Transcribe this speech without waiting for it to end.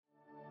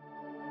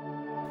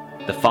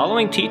The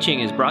following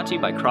teaching is brought to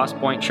you by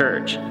Crosspoint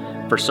Church.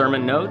 For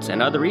sermon notes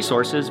and other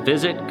resources,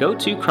 visit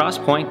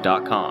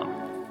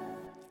gotocrosspoint.com.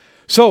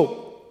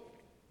 So,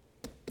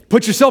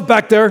 put yourself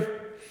back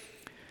there.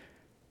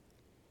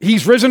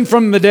 He's risen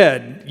from the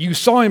dead. You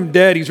saw him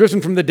dead. He's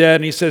risen from the dead,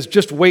 and he says,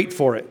 just wait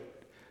for it.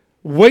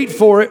 Wait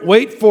for it.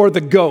 Wait for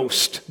the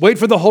ghost. Wait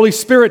for the Holy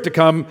Spirit to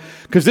come,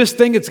 because this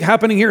thing that's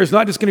happening here is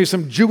not just going to be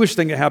some Jewish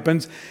thing that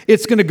happens.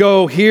 It's going to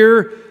go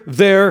here,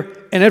 there,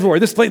 and everywhere.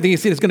 This thing you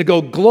see is going to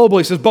go global.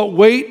 He says, but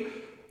wait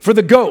for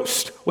the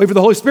ghost. Wait for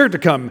the Holy Spirit to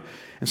come.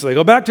 And so they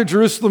go back to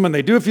Jerusalem, and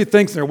they do a few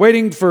things, and they're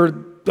waiting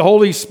for the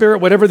Holy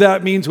Spirit, whatever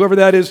that means, whoever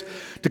that is,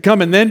 to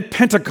come. And then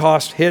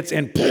Pentecost hits,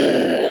 and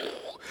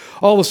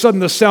all of a sudden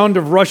the sound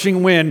of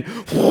rushing wind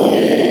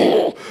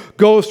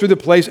goes through the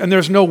place, and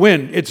there's no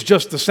wind. It's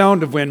just the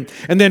sound of wind.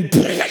 And then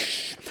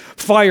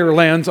fire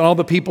lands on all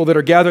the people that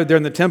are gathered there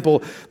in the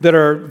temple that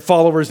are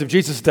followers of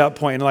Jesus at that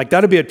point. And like,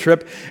 that'd be a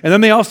trip. And then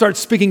they all start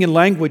speaking in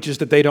languages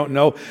that they don't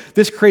know.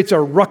 This creates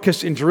a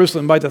ruckus in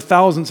Jerusalem by the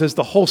thousands as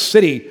the whole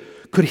city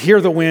could hear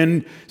the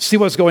wind, see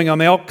what's going on.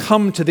 They all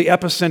come to the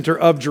epicenter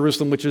of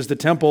Jerusalem, which is the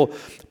temple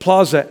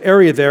plaza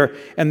area there.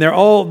 And they're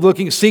all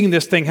seeing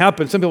this thing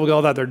happen. Some people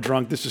go, oh, they're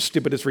drunk. This is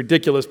stupid. It's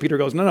ridiculous. Peter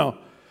goes, no.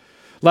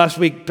 Last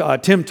week,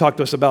 Tim talked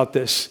to us about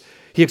this.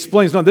 He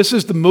explains, no, this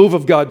is the move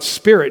of God's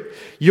Spirit.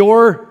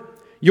 Your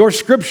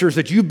scriptures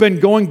that you've been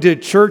going to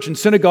church and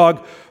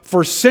synagogue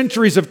for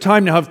centuries of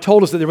time now have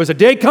told us that there was a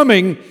day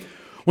coming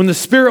when the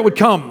Spirit would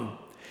come.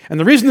 And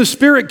the reason the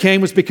Spirit came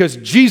was because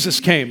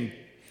Jesus came.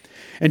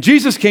 And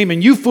Jesus came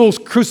and you fools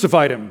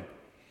crucified him.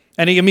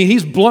 And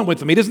he's blunt with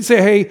them. He doesn't say,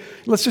 hey,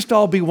 let's just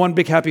all be one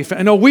big happy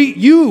family. No,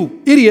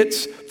 you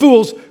idiots,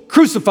 fools,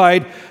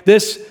 crucified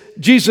this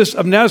Jesus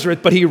of Nazareth,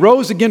 but he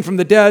rose again from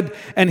the dead,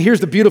 and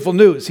here's the beautiful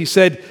news. He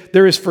said,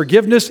 there is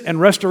forgiveness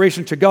and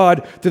restoration to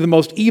God through the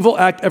most evil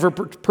act ever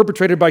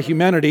perpetrated by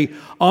humanity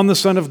on the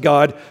Son of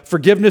God.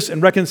 Forgiveness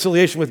and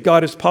reconciliation with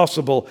God is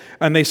possible.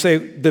 And they say,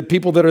 the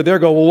people that are there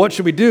go, well, what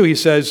should we do? He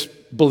says,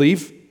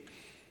 believe.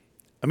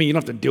 You don't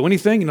have to do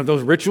anything.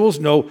 Those rituals,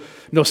 no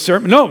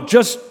sermon. No,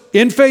 just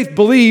in faith,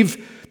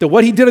 believe that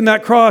what he did on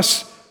that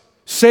cross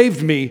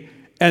saved me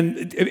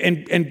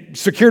and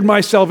secured my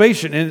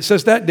salvation. And it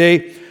says that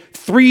day,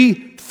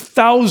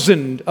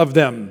 3,000 of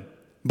them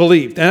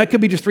believed. And that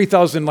could be just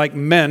 3,000 like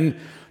men,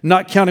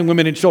 not counting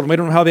women and children. We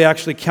don't know how they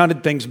actually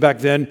counted things back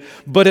then,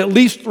 but at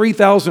least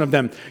 3,000 of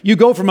them. You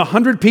go from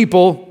 100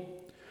 people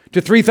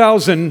to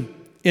 3,000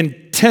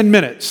 in 10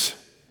 minutes.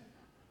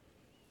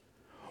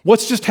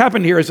 What's just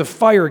happened here is a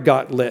fire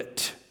got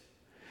lit.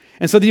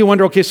 And so then you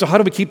wonder, okay, so how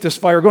do we keep this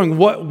fire going?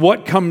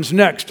 What comes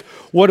next?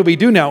 What do we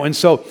do now? And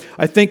so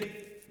I think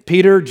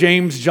Peter,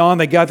 James, John,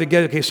 they got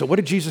together. Okay, so what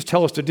did Jesus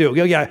tell us to do?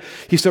 Yeah.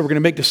 He said, we're going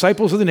to make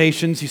disciples of the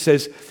nations. He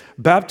says,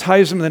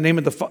 baptize them in the name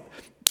of the Father.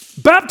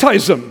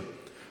 Baptize them.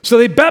 So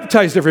they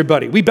baptized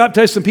everybody. We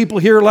baptized some people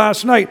here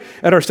last night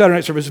at our Saturday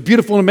night service. It was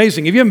beautiful and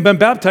amazing. If you haven't been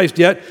baptized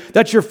yet,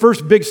 that's your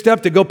first big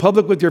step to go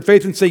public with your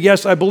faith and say,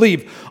 yes, I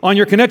believe. On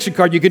your connection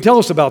card, you can tell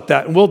us about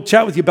that, and we'll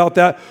chat with you about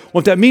that,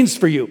 what that means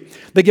for you.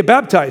 They get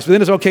baptized. But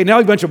then it's, okay, now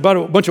a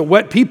bunch of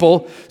wet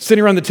people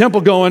sitting around the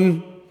temple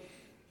going,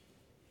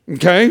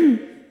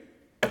 okay,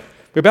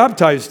 we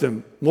baptized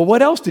them. Well,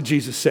 what else did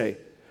Jesus say?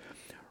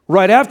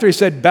 Right after he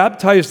said,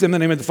 baptize them in the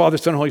name of the Father,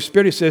 Son, and Holy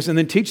Spirit, he says, and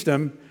then teach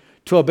them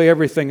to obey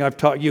everything I've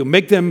taught you.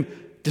 Make them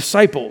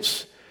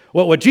disciples.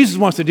 Well, what Jesus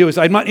wants to do is,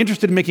 I'm not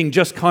interested in making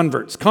just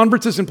converts.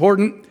 Converts is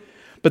important,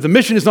 but the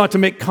mission is not to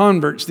make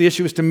converts. The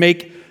issue is to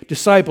make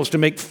disciples, to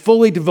make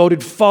fully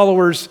devoted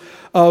followers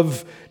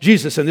of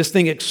Jesus. And this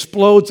thing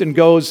explodes and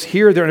goes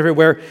here, there, and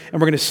everywhere. And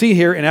we're going to see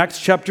here in Acts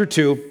chapter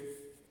 2,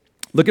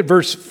 look at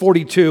verse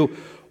 42,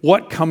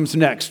 what comes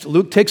next.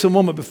 Luke takes a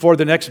moment before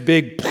the next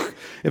big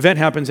event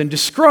happens and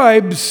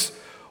describes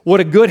what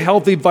a good,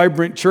 healthy,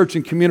 vibrant church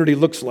and community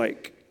looks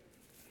like.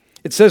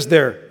 It says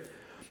there,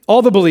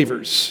 all the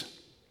believers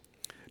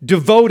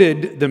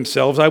devoted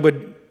themselves, I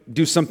would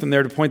do something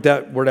there to point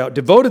that word out,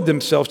 devoted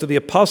themselves to the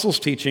apostles'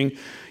 teaching. You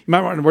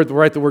might want to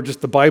write the word, just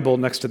the Bible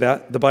next to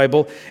that, the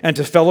Bible, and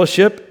to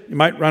fellowship. You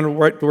might want to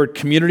write the word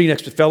community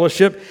next to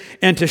fellowship,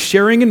 and to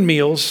sharing in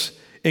meals,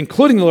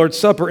 including the Lord's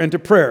Supper, and to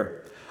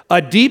prayer.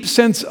 A deep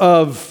sense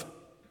of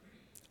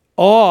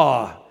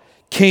awe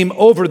came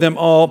over them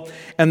all,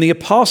 and the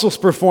apostles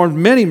performed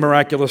many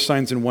miraculous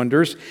signs and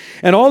wonders,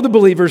 and all the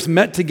believers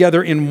met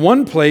together in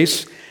one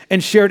place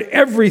and shared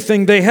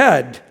everything they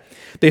had.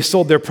 They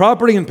sold their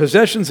property and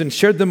possessions and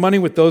shared the money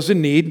with those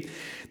in need.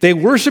 They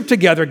worshiped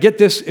together, get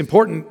this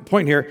important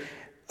point here,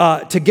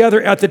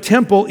 together at the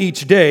temple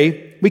each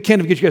day. We can't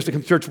even get you guys to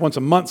come to church once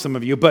a month, some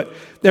of you, but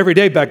every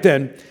day back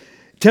then.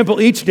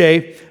 Temple each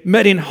day,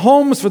 met in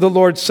homes for the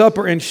Lord's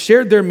Supper, and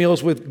shared their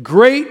meals with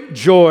great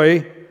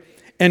joy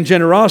and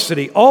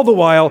generosity, all the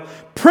while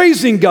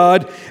praising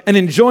God and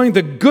enjoying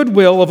the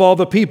goodwill of all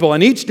the people.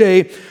 And each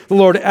day, the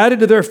Lord added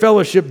to their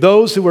fellowship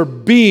those who were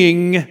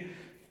being,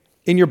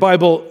 in your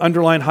Bible,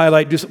 underline,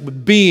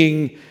 highlight,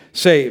 being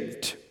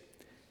saved.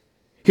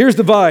 Here's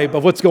the vibe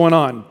of what's going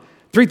on.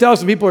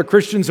 3,000 people are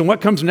Christians, and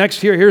what comes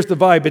next here? Here's the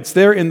vibe. It's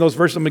there in those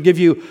verses. I'm going to give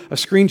you a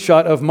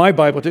screenshot of my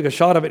Bible. Take a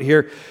shot of it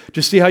here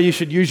to see how you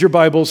should use your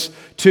Bibles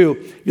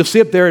too. You'll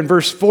see up there in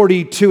verse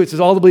 42, it says,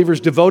 all the believers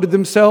devoted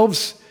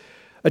themselves,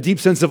 a deep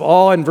sense of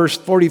awe in verse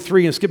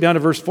 43, and skip down to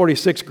verse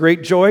 46,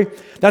 great joy.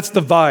 That's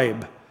the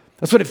vibe.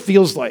 That's what it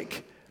feels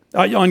like.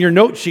 On your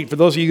note sheet, for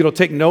those of you who will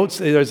take notes,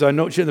 there's a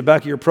note sheet in the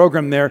back of your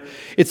program there.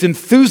 It's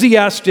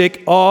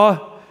enthusiastic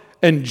awe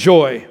and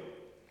joy.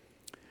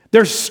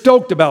 They're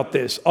stoked about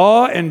this.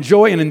 Awe and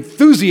joy and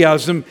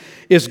enthusiasm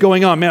is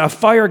going on. Man, a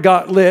fire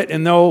got lit,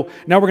 and now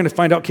we're going to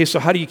find out, okay, so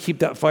how do you keep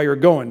that fire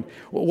going?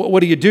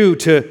 What do you do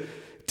to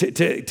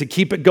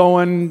keep it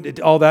going,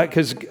 all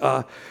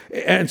that?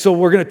 And so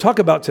we're going to talk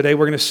about today,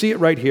 we're going to see it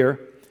right here,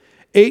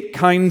 8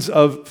 kinds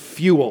of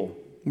fuel.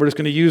 We're just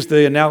going to use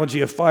the analogy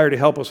of fire to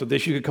help us with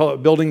this. You could call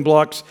it building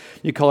blocks.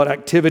 You call it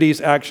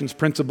activities, actions,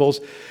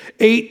 principles.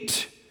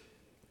 8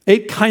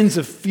 kinds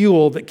of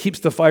fuel that keeps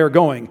the fire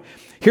going.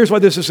 Here's why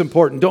this is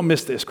important. Don't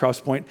miss this,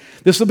 Crosspoint.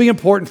 This will be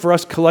important for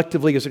us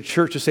collectively as a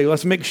church to say,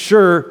 let's make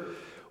sure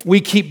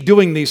we keep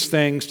doing these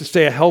things to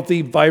stay a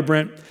healthy,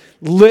 vibrant,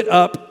 lit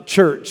up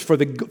church for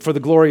the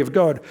glory of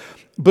God.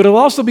 But it'll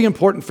also be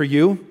important for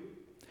you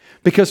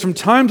because from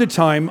time to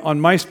time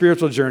on my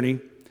spiritual journey,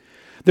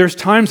 there's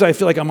times I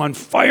feel like I'm on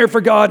fire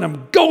for God and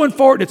I'm going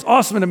for it and it's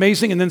awesome and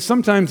amazing. And then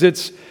sometimes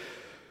it's,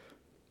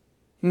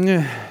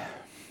 it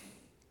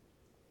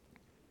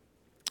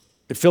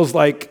feels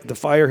like the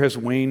fire has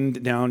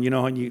waned down,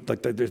 and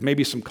there's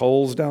maybe some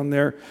coals down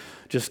there,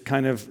 just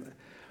kind of,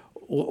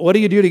 what do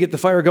you do to get the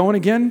fire going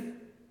again?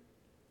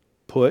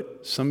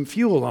 Put some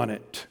fuel on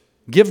it.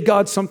 Give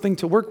God something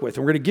to work with.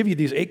 And we're going to give you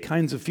these 8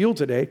 kinds of fuel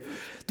today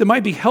that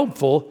might be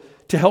helpful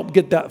to help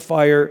get that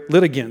fire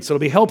lit again. So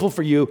it'll be helpful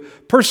for you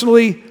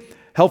personally,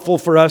 helpful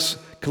for us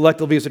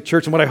collectively as a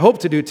church. And what I hope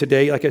to do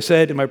today, like I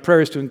said in my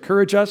prayer, is to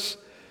encourage us.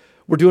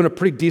 We're doing a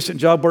pretty decent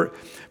job.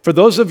 For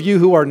those of you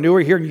who are newer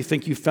here and you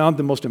think you found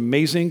the most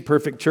amazing,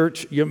 perfect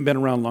church, you haven't been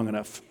around long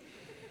enough.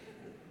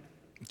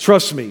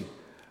 Trust me.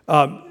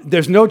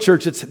 There's no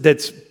church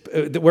that's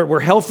we're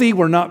healthy,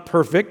 we're not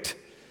perfect,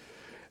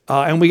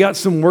 and we got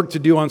some work to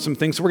do on some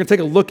things. So we're going to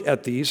take a look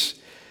at these,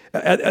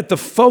 at the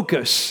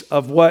focus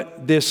of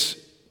what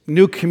this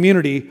new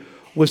community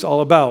was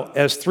all about.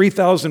 As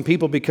 3,000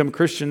 people become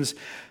Christians,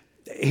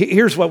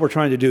 here's what we're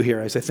trying to do here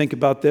as I think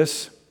about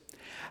this.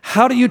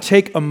 How do you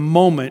take a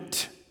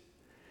moment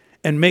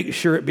and make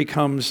sure it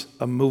becomes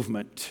a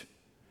movement?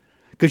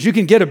 Because you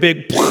can get a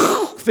big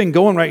thing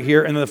going right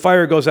here, and then the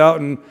fire goes out,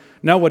 and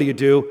now what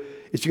do?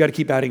 Is you got to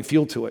keep adding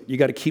fuel to it. You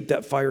got to keep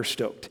that fire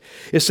stoked.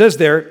 It says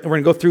there, and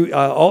we're going to go through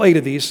all 8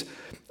 of these,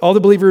 all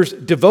the believers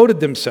devoted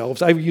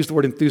themselves. I use the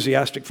word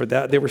enthusiastic for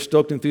that. They were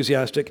stoked,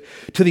 enthusiastic,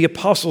 to the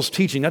apostles'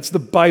 teaching. That's the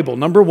Bible.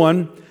 Number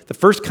 1, the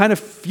first kind of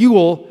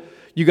fuel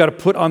you got to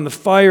put on the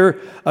fire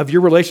of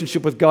your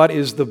relationship with God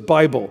is the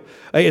Bible.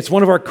 It's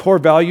one of our core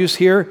values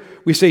here.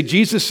 We say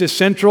Jesus is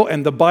central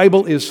and the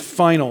Bible is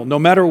final. No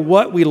matter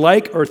what we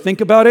like or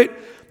think about it,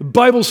 the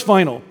Bible's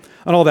final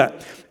and all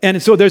that. And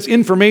so there's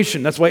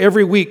information. That's why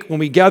every week when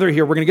we gather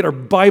here, we're going to get our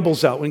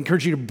Bibles out. We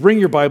encourage you to bring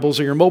your Bibles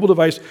or your mobile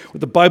device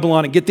with the Bible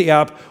on it. Get the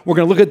app. We're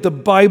going to look at the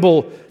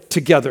Bible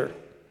together.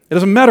 It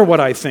doesn't matter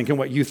what I think and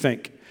what you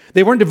think.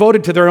 They weren't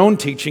devoted to their own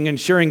teaching and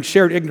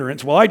shared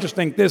ignorance. Well, I just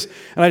think this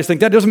and I just think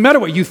that. It doesn't matter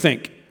what you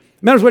think.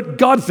 It matters what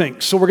God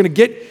thinks. So we're going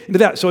to get into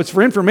that. So it's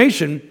for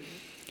information.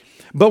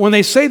 But when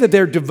they say that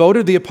they're devoted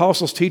to the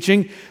apostles'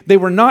 teaching, they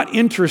were not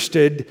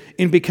interested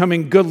in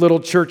becoming good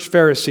little church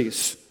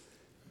Pharisees.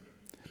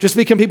 Just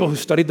become people who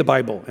studied the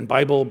Bible and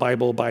Bible.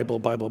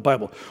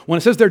 When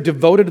it says they're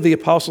devoted to the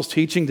apostles'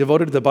 teaching,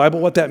 devoted to the Bible,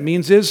 what that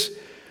means is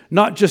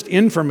not just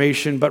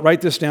information, but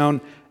write this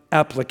down,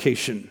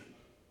 application.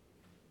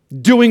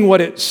 Doing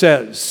what it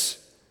says.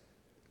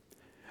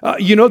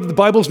 The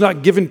Bible's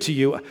not given to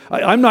you.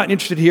 I'm not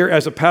interested here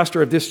as a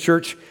pastor of this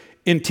church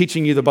in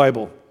teaching you the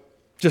Bible.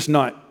 Just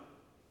not.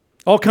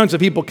 All kinds of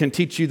people can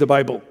teach you the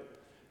Bible.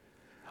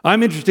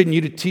 I'm interested in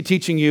you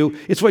teaching you.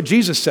 It's what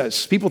Jesus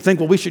says. People think,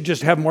 well, we should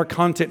just have more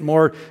content,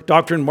 more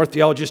doctrine, more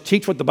theology. Just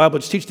teach what the Bible,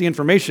 just teach the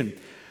information.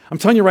 I'm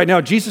telling you right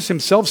now, Jesus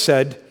himself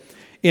said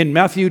in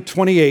Matthew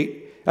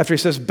 28, after he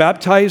says,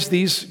 baptize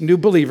these new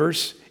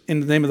believers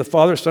in the name of the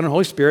Father, Son, and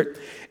Holy Spirit.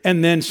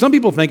 And then some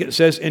people think it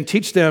says, and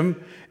teach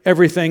them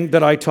everything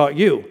that I taught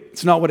you.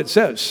 It's not what it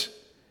says.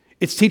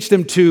 It's teach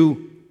them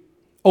to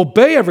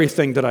obey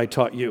everything that I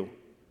taught you.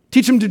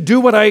 Teach them to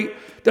do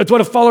that's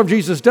what a follower of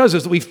Jesus does,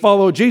 is that we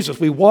follow Jesus.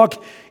 We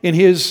walk in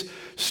his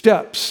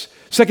steps.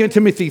 2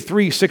 Timothy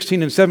 3,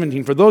 16 and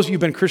 17. For those of you who've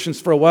been Christians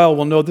for a while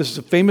will know this is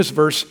a famous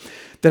verse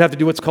that have to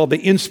do what's called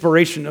the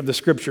inspiration of the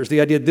scriptures.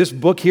 The idea this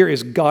book here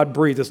is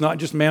God-breathed. It's not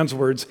just man's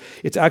words.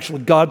 It's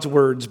actually God's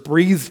words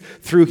breathed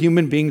through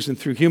human beings and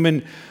through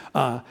human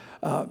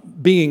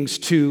beings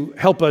to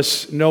help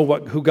us know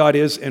who God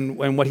is and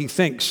what he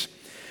thinks.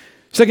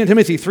 2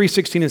 Timothy 3,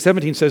 16 and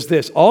 17 says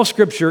this, all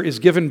scripture is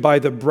given by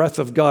the breath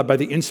of God, by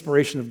the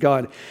inspiration of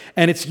God,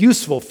 and it's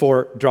useful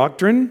for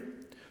doctrine,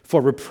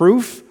 for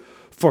reproof,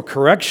 for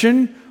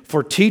correction,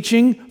 for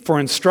teaching, for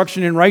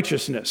instruction in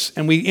righteousness.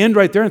 And we end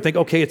right there and think,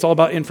 okay, it's all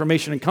about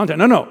information and content.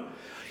 No.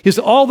 He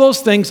said all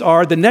those things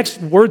are, the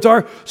next words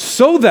are,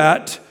 so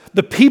that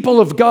the people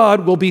of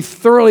God will be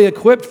thoroughly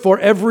equipped for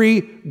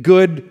every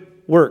good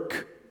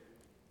work.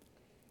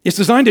 It's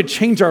designed to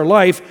change our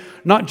life,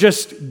 not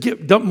just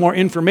dump more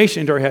information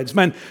into our heads.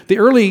 Man, the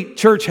early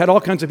church had all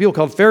kinds of people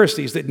called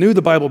Pharisees that knew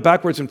the Bible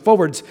backwards and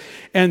forwards,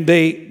 and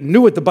they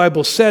knew what the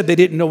Bible said. They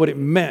didn't know what it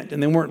meant,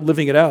 and they weren't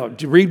living it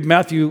out. Read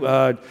Matthew,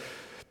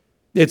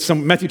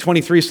 Matthew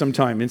 23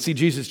 sometime, and see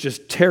Jesus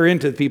just tear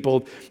into the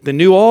people that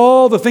knew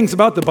all the things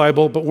about the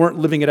Bible but weren't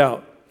living it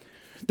out.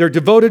 They're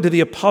devoted to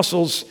the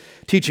apostles'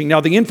 teaching. Now,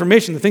 the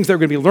information, the things they're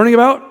going to be learning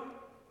about,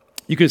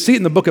 you can see it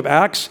in the book of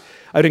Acts.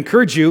 I'd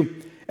encourage you,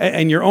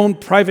 in your own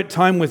private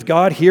time with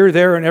God, here,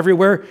 there, and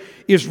everywhere,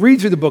 is read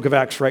through the book of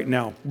Acts right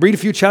now. Read a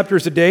few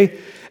chapters a day,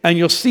 and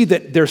you'll see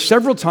that there are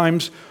several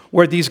times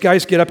where these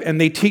guys get up and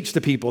they teach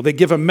the people. They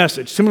give a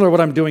message, similar to what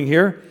I'm doing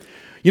here.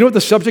 You know what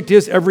the subject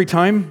is every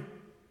time?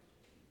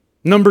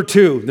 Number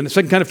 2, then the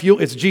second kind of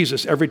fuel, it's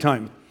Jesus every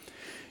time.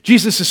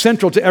 Jesus is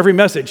central to every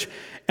message.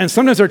 And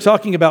sometimes they're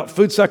talking about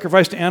food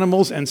sacrifice to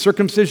animals and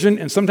circumcision,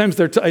 and sometimes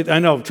I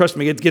know, trust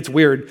me, it gets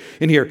weird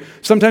in here.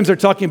 Sometimes they're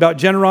talking about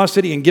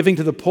generosity and giving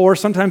to the poor.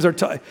 Sometimes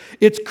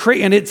it's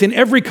crazy, and it's in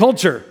every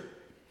culture.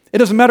 It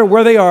doesn't matter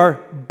where they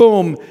are,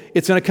 boom,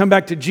 it's going to come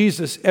back to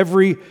Jesus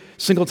every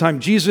single time.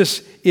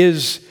 Jesus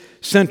is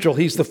central.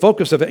 He's the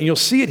focus of it, and you'll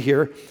see it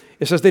here.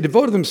 It says they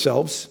devoted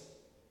themselves.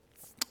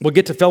 We'll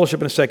get to fellowship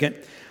in a second.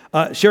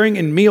 Sharing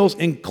in meals,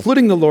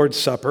 including the Lord's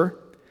Supper.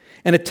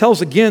 And it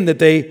tells again that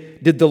they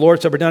did the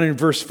Lord's Supper down in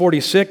verse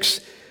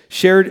 46,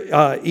 shared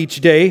each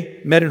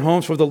day, met in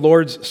homes for the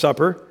Lord's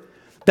Supper.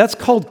 That's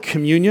called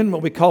communion,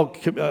 what we call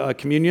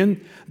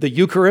communion, the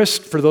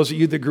Eucharist, for those of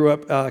you that grew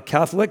up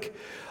Catholic.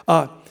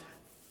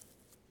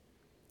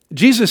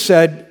 Jesus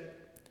said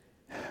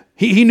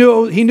he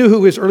knew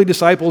who his early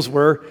disciples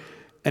were,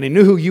 and he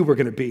knew who you were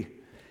going to be,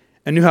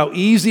 and knew how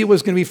easy it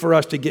was going to be for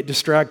us to get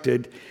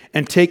distracted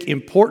and take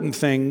important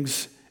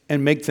things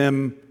and make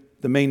them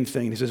the main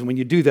thing. He says, when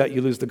you do that,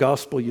 you lose the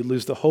gospel, you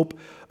lose the hope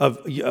of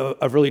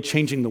really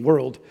changing the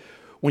world.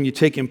 When you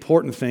take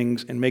important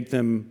things and make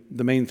them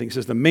the main thing. He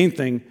says the main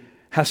thing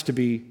has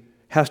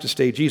to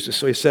stay Jesus.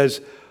 So he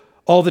says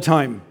all the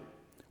time,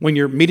 when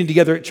you're meeting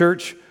together at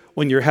church,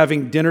 when you're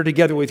having dinner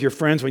together with your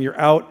friends, when you're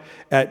out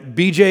at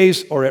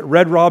BJ's or at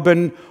Red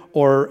Robin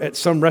or at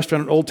some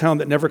restaurant in Old Town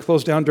that never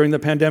closed down during the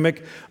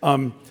pandemic.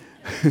 Some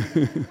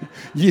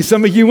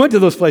of you went to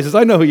those places.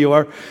 I know who you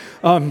are.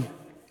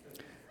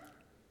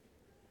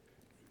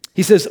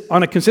 He says,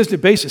 on a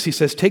consistent basis, he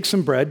says, take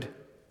some bread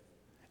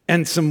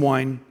and some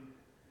wine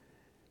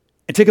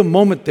and take a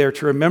moment there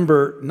to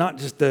remember not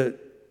just the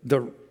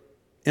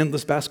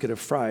endless basket of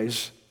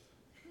fries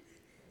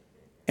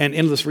and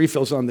endless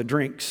refills on the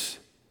drinks.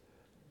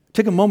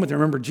 Take a moment to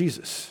remember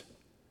Jesus.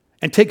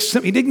 And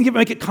he didn't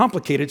make it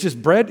complicated. It's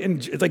just bread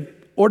and it's like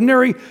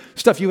ordinary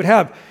stuff you would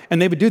have.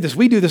 And they would do this.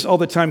 We do this all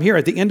the time here.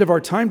 At the end of our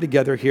time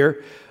together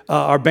here,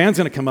 our band's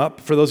going to come up.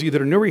 For those of you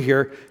that are newer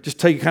here, just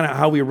tell you kind of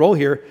how we roll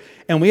here.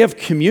 And we have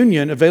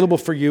communion available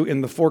for you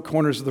in the 4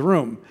 corners of the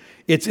room.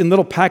 It's in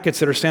little packets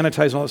that are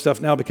sanitized and all that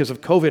stuff now because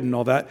of COVID and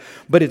all that.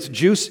 But it's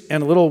juice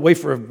and a little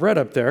wafer of bread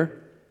up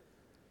there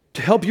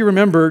to help you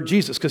remember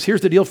Jesus. Because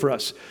here's the deal for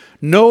us.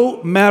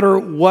 No matter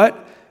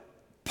what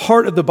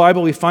part of the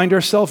Bible we find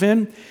ourselves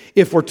in,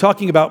 if we're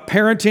talking about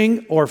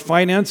parenting or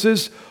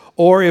finances,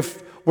 or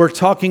if we're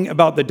talking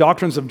about the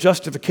doctrines of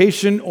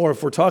justification, or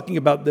if we're talking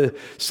about the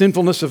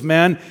sinfulness of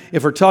man,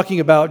 if we're talking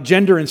about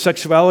gender and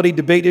sexuality,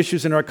 debate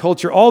issues in our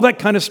culture, all that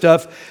kind of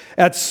stuff,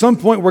 at some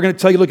point we're going to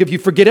tell you, look, if you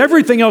forget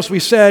everything else we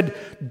said,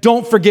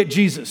 don't forget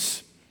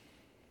Jesus.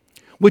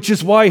 Which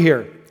is why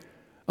here,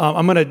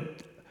 I'm going to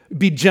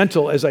be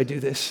gentle as I do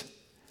this,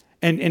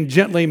 and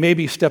gently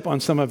maybe step on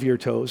some of your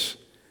toes.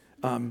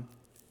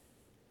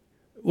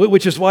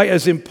 Which is why,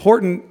 as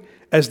important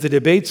as the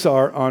debates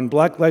are on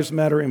Black Lives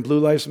Matter and Blue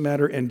Lives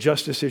Matter and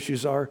justice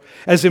issues are,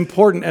 as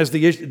important as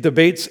the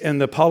debates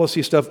and the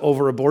policy stuff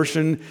over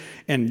abortion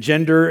and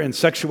gender and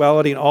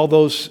sexuality and all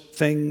those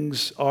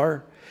things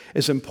are,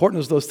 as important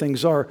as those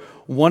things are,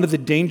 one of the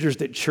dangers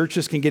that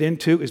churches can get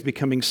into is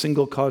becoming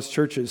single-cause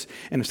churches.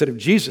 And instead of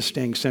Jesus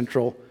staying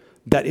central,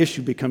 that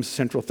issue becomes a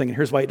central thing. And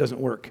here's why it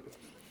doesn't work.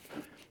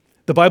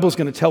 The Bible is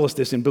going to tell us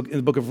this in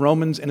the book of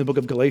Romans and the book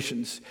of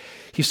Galatians.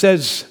 He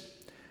says,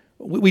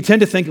 we tend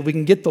to think if we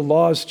can get the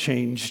laws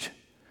changed,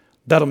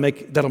 that'll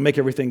make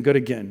everything good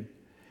again.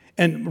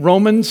 And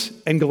Romans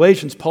and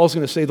Galatians, Paul's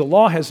going to say the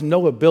law has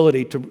no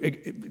ability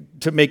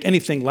to make any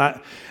kind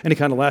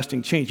of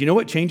lasting change. You know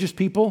what changes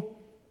people?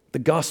 The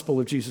gospel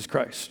of Jesus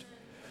Christ.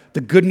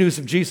 The good news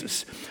of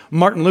Jesus.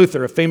 Martin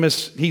Luther,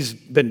 he's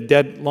been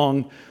dead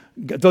long.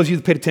 Those of you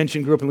that paid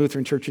attention, grew up in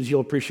Lutheran churches, you'll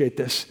appreciate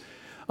this.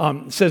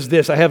 Says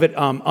this, I have it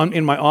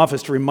in my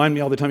office to remind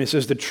me all the time. It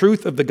says, the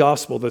truth of the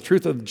gospel, the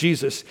truth of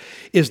Jesus,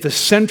 is the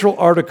central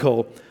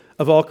article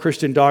of all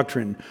Christian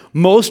doctrine.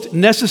 Most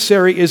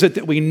necessary is it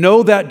that we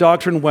know that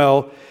doctrine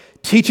well,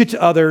 teach it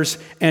to others,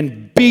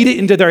 and beat it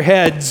into their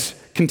heads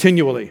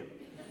continually.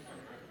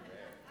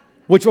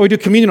 which we do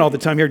communion all the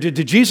time here.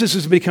 Jesus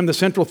has become the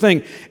central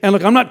thing. And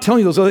look, I'm not telling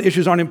you those other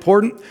issues aren't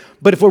important,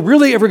 but if we're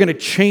really ever going to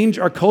change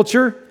our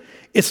culture,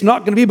 it's not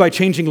going to be by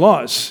changing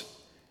laws.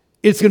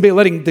 It's going to be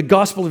letting the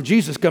gospel of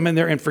Jesus come in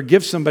there and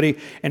forgive somebody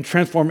and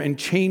transform and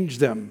change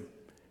them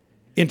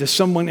into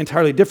someone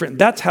entirely different.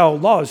 That's how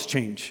laws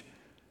change,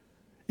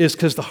 is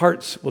because the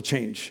hearts will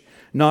change,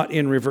 not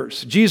in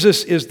reverse.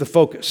 Jesus is the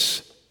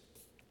focus.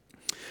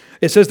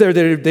 It says there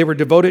that they were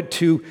devoted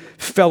to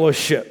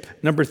fellowship.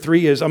 Number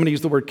 3 is, I'm going to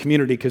use the word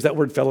community because that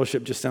word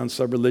fellowship just sounds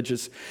so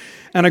religious.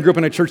 And I grew up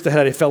in a church that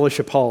had a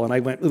fellowship hall, and I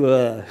went,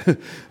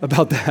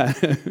 about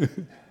that.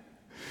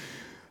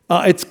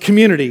 It's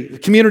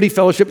community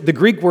fellowship. The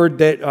Greek word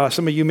that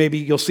some of you maybe,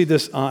 you'll see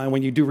this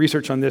when you do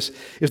research on this,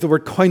 is the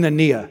word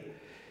koinonia.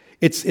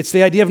 It's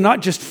the idea of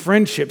not just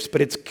friendships, but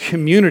it's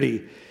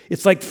community.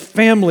 It's like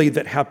family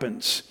that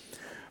happens.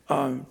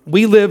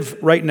 We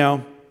live right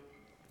now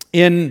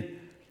in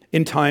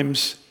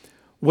times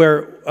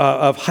where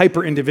of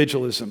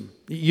hyper-individualism.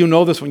 You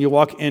know this when you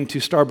walk into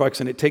Starbucks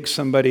and it takes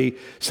somebody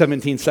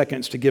 17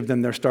 seconds to give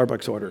them their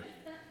Starbucks order.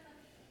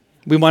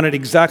 We want it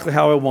exactly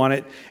how I want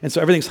it, and so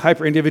everything's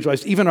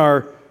hyper-individualized. Even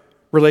our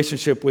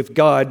relationship with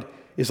God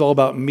is all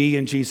about me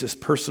and Jesus,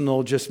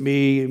 personal, just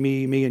me,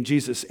 and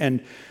Jesus.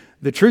 And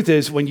the truth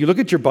is, when you look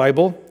at your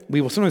Bible, we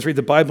will sometimes read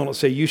the Bible and it'll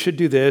say, you should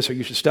do this, or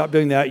you should stop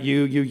doing that,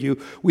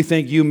 you. We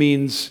think you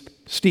means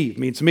Steve,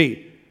 means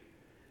me.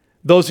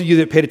 Those of you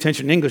that paid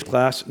attention in English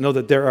class know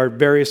that there are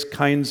various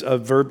kinds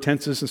of verb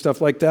tenses and stuff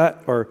like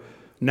that, or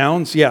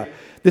nouns. Yeah,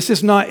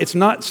 it's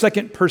not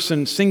second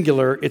person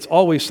singular, it's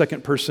always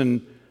second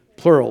person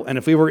plural. And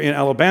if we were in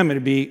Alabama,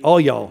 it'd be all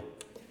y'all.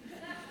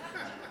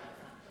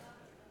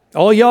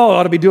 All y'all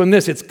ought to be doing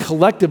this. It's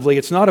collectively.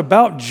 It's not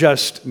about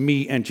just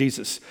me and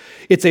Jesus.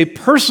 It's a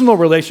personal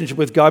relationship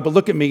with God, but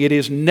look at me, it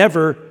is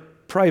never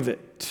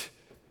private.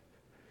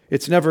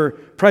 It's never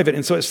private.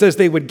 And so it says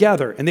they would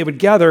gather, and they would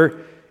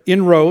gather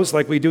in rows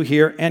like we do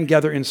here and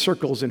gather in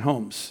circles in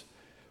homes.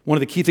 One of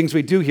the key things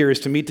we do here is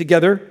to meet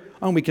together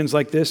on weekends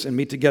like this and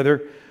meet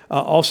together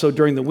also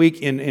during the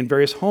week in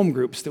various home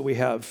groups that we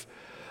have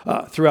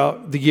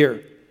throughout the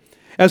year.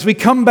 As we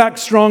come back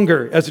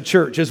stronger as a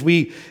church, as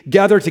we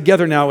gather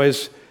together now,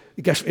 it's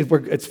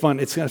fun.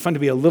 It's kind of fun to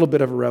be a little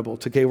bit of a rebel.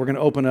 Okay, we're going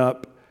to open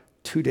up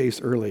 2 days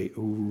early.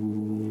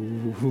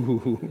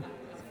 Ooh.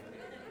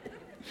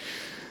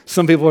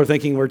 Some people are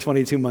thinking we're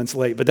 22 months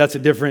late, but that's a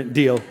different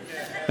deal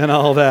and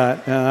all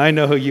that. I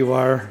know who you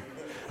are.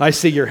 I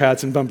see your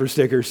hats and bumper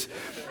stickers.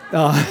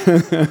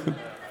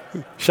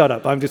 Shut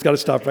up. I've just got to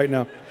stop right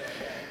now.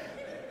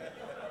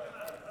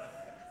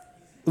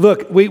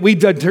 Look, we've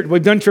done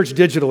church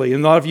digitally,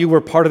 and a lot of you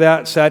were part of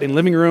that, sat in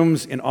living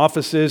rooms, in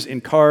offices,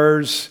 in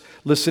cars,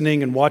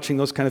 listening and watching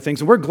those kind of things.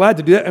 And we're glad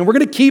to do that, and we're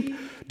going to keep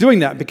doing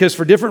that because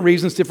for different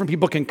reasons, different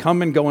people can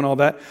come and go and all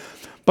that.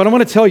 But I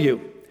want to tell you,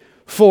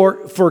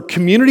 for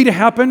community to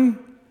happen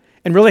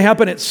and really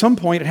happen at some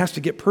point, it has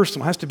to get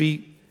personal. It has to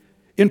be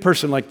in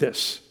person like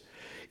this.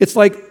 It's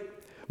like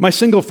my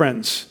single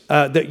friends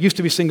that used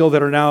to be single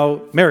that are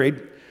now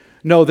married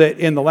know that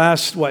in the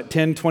last,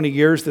 10, 20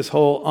 years, this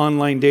whole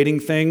online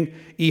dating thing,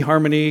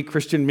 eHarmony,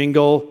 Christian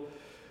Mingle,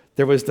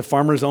 there was the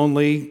Farmers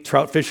Only,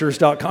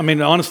 Troutfishers.com. I mean,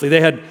 honestly,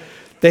 they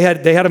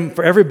had them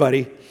for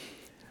everybody.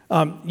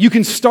 You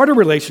can start a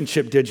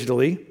relationship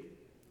digitally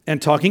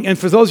and talking. And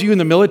for those of you in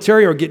the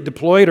military or get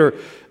deployed, or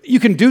you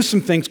can do some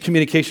things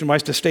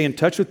communication-wise to stay in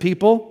touch with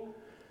people.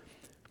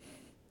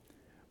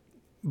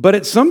 But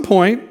at some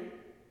point,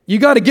 you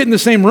got to get in the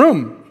same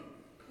room.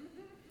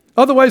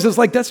 Otherwise, it's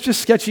like, that's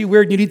just sketchy,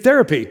 weird, and you need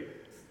therapy.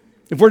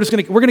 If we're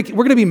going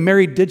to be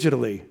married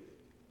digitally.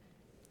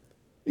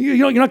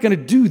 You're not going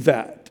to do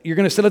that. You're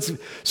going to say,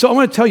 so I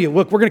want to tell you,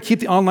 look, we're going to keep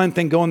the online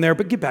thing going there,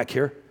 but get back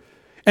here.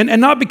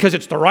 And not because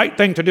it's the right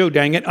thing to do,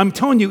 dang it. I'm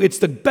telling you, it's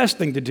the best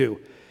thing to do.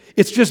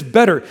 It's just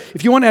better.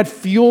 If you want to add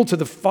fuel to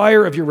the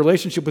fire of your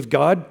relationship with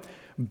God,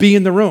 be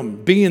in the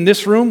room. Be in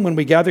this room when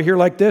we gather here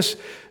like this.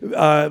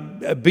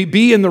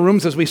 Be in the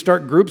rooms as we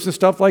start groups and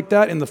stuff like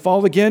that in the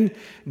fall again.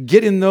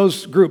 Get in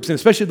those groups, and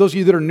especially those of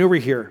you that are newer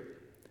here.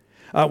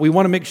 We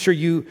want to make sure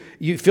you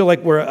feel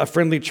like we're a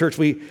friendly church.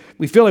 We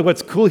feel like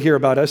what's cool here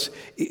about us.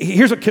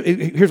 Here's what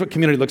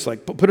community looks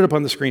like. Put it up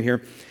on the screen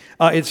here.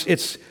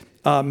 It's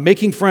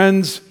making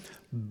friends,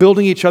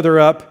 building each other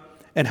up,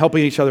 and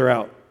helping each other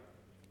out.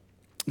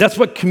 That's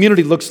what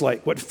community looks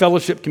like, what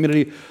fellowship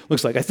community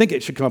looks like. I think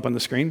it should come up on the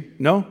screen.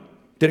 No?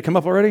 Did it come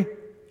up already? No.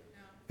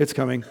 It's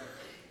coming.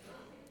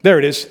 There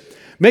it is.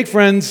 Make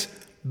friends,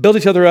 build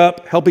each other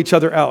up, help each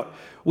other out.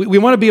 We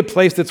want to be a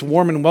place that's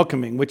warm and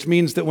welcoming, which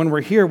means that when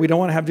we're here, we don't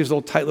want to have these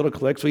little tight little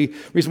cliques. We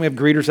recently have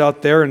greeters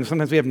out there, and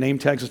sometimes we have name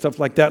tags and stuff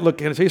like that. Look,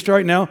 can I tell you a story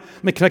right now?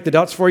 Let me connect the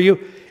dots for you.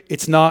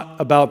 It's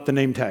not about the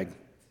name tag.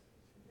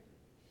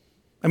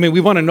 I mean,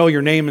 we want to know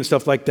your name and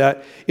stuff like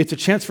that. It's a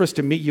chance for us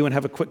to meet you and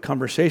have a quick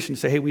conversation,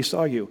 say, hey, we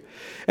saw you.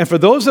 And for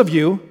those of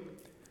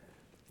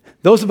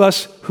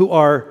us who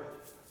are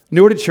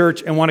newer to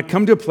church and want to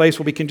come to a place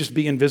where we can just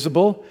be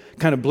invisible,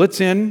 kind of blitz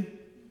in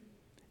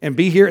and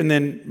be here and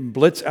then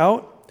blitz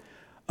out,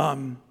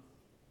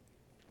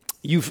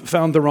 you've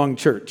found the wrong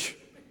church.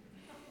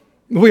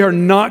 We are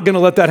not going to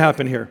let that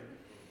happen here.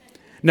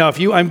 Now, if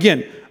you,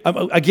 again,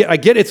 I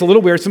get it's a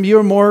little weird. Some of you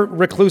are more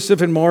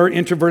reclusive and more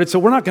introverted, so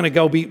we're not going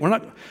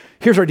to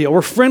here's our deal.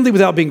 We're friendly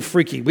without being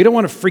freaky. We don't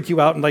want to freak you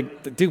out and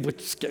like,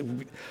 dude,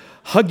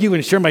 hug you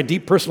and share my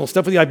deep personal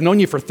stuff with you. I've known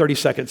you for 30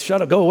 seconds.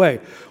 Shut up, go away.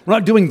 We're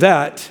not doing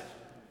that.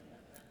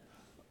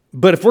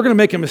 But if we're going to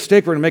make a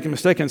mistake, we're going to make a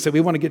mistake and say, we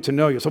want to get to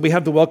know you. So we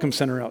have the Welcome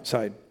Center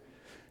outside.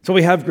 So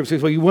we have groups.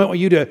 We want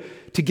you to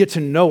get to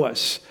know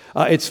us.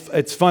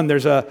 It's fun.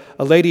 There's a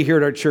lady here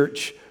at our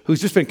church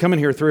who's just been coming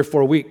here 3 or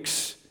 4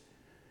 weeks.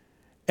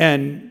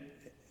 And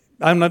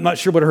I'm not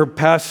sure what her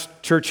past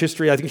church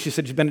history, I think she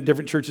said she's been at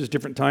different churches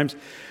different times.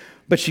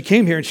 But she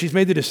came here and she's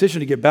made the decision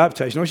to get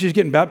baptized. You know why she's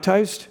getting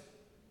baptized?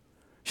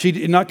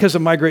 Not because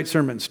of my great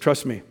sermons,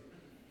 trust me.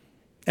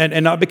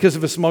 And not because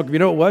of a small group. You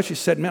know what it was? She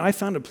said, man, I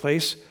found a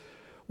place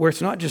where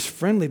it's not just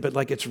friendly, but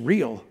like it's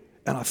real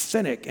and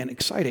authentic and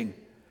exciting.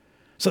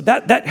 So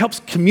that helps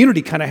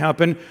community kind of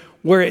happen,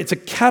 where it's a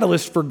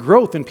catalyst for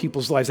growth in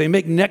people's lives. They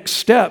make next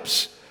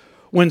steps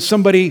when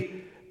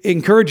somebody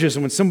encourages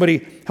them, when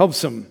somebody helps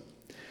them.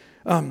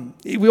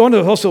 We want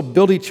to also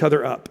build each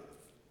other up.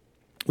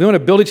 We want to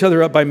build each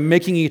other up by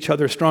making each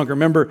other stronger.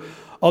 Remember,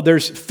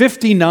 there's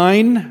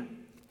 59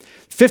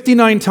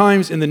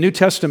 times in the New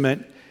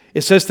Testament,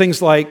 it says things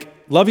like,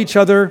 love each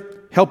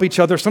other, help each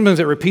other.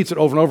 Sometimes it repeats it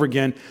over and over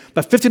again,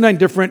 but 59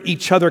 different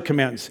each other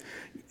commands.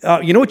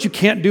 You know what you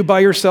can't do by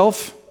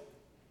yourself?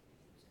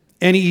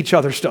 Any each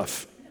other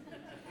stuff.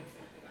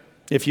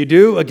 If you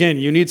do, again,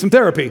 you need some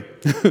therapy.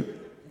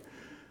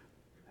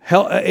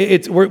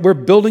 We're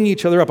building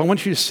each other up. I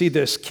want you to see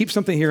this. Keep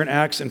something here in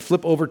Acts and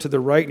flip over to the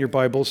right in your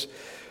Bibles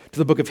to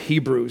the book of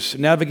Hebrews.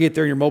 Navigate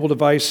there in your mobile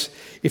device.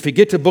 If you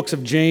get to books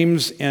of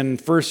James and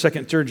 1st,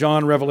 2nd, 3rd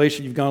John,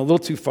 Revelation, you've gone a little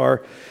too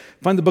far.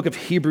 Find the book of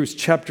Hebrews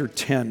chapter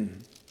 10.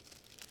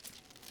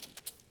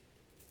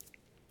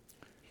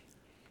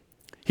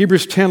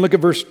 Hebrews 10, look at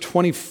verse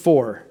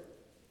 24.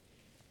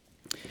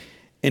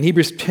 In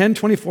Hebrews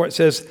 10:24, it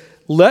says,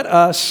 let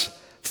us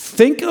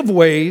think of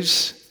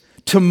ways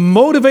to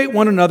motivate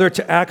one another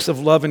to acts of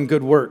love and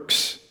good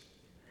works.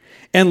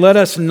 And let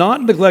us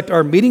not neglect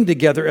our meeting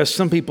together as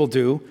some people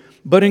do,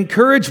 but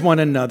encourage one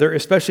another,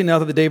 especially now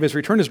that the day of his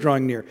return is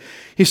drawing near.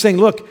 He's saying,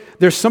 look,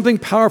 there's something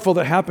powerful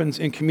that happens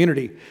in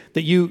community,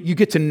 that you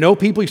get to know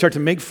people, you start to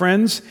make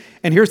friends.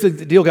 And here's the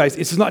deal, guys.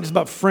 It's not just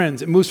about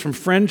friends. It moves from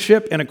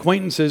friendship and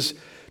acquaintances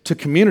to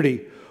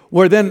community,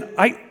 where then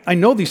I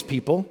know these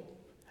people,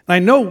 and I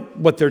know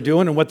what they're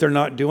doing and what they're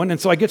not doing, and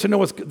so I get to know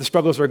what the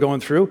struggles they're going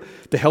through,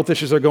 the health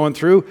issues they're going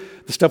through,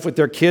 the stuff with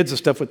their kids, the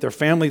stuff with their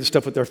family, the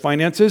stuff with their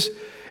finances.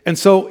 And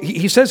so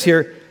he says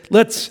here,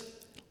 let's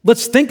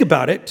think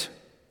about it,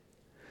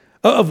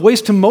 of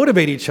ways to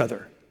motivate each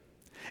other.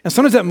 And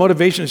sometimes that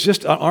motivation is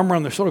just an arm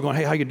around their shoulder going,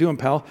 hey, how you doing,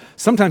 pal?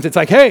 Sometimes it's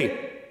like,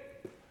 hey,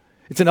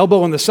 it's an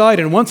elbow on the side,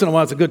 and once in a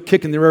while it's a good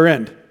kick in the rear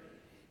end.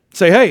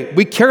 Say, hey,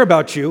 we care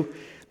about you.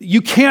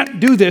 You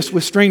can't do this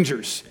with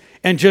strangers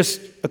and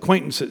just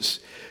acquaintances.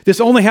 This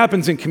only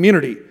happens in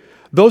community.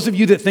 Those of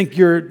you that think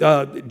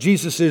you're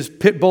Jesus'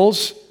 pit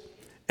bulls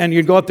and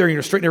you go out there and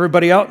you're straightening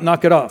everybody out,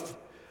 knock it off.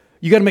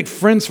 You got to make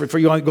friends for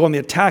you want to go on the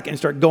attack and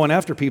start going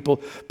after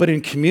people. But in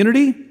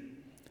community,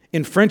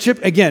 in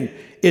friendship, again,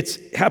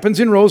 it happens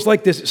in rows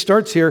like this. It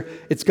starts here.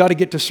 It's got to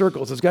get to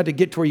circles. It's got to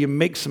get to where you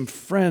make some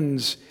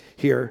friends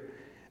here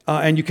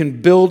and you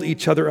can build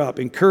each other up.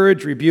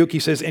 Encourage, rebuke, he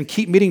says, and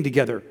keep meeting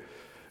together.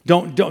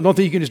 Don't think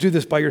you can just do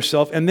this by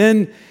yourself. And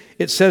then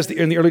it says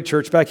in the early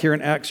church, back here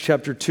in Acts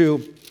chapter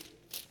 2,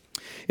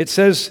 it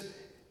says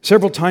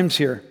several times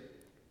here,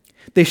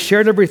 they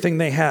shared everything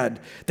they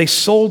had. They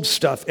sold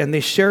stuff and they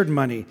shared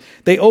money.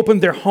 They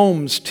opened their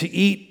homes to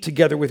eat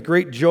together with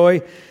great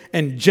joy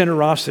and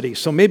generosity.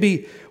 So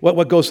maybe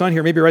what goes on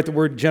here, maybe write the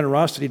word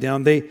generosity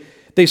down.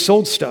 They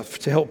sold stuff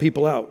to help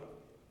people out.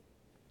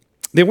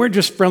 They weren't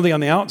just friendly on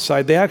the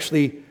outside. They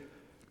actually,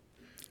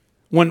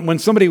 when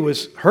somebody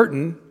was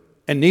hurting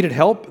and needed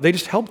help, they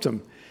just helped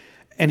them.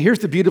 And here's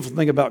the beautiful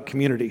thing about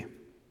community.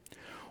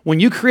 When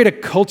you create a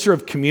culture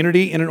of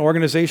community in an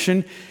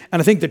organization,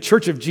 and I think the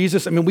Church of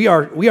Jesus, we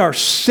are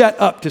set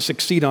up to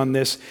succeed on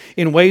this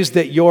in ways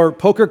that your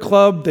poker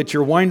club, that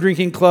your wine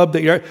drinking club,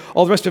 that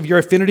all the rest of your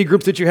affinity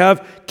groups that you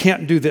have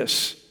can't do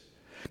this.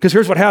 Because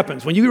here's what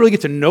happens. When you really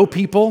get to know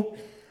people,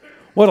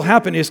 what'll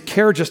happen is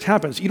care just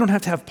happens. You don't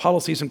have to have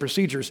policies and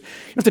procedures.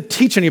 You don't have to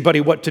teach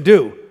anybody what to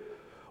do.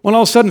 When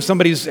all of a sudden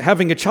somebody's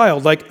having a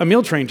child, like a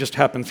meal train just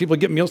happens. People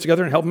get meals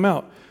together and help them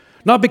out.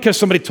 Not because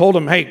somebody told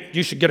them, hey,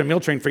 you should get a meal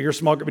train for your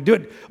small group, but do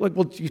it. Like,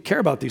 well, you care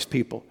about these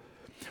people.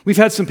 We've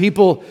had some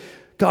people,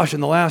 in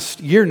the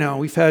last year now,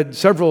 we've had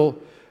several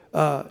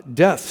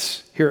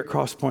deaths here at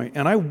Crosspoint,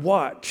 and I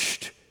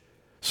watched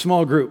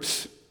small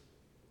groups.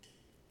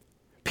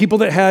 People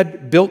that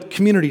had built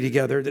community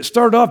together, that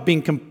started off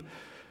being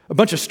a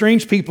bunch of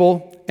strange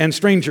people and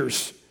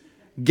strangers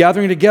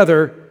gathering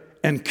together,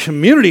 and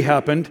community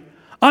happened.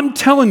 I'm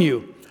telling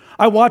you,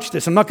 I watched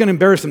this. I'm not going to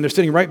embarrass them. They're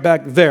sitting right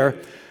back there.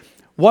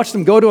 Watched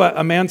them go to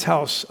a man's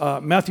house,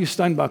 Matthew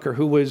Steinbacher,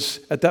 who was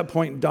at that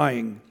point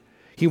dying.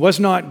 He was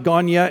not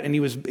gone yet, and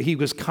he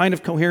was kind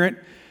of coherent.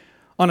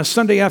 On a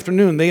Sunday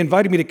afternoon, they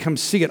invited me to come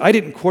see it. I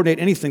didn't coordinate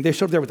anything. They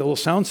showed up there with a little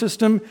sound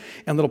system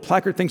and little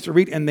placard things to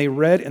read, and they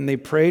read and they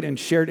prayed and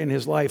shared in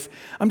his life.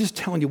 I'm just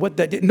telling you what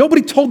that did.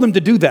 Nobody told them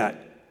to do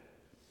that.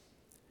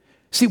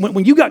 See,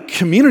 when you got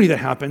community that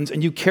happens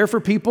and you care for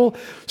people,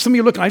 some of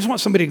you are looking, I just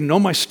want somebody to know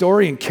my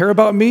story and care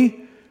about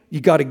me. You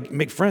got to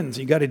make friends.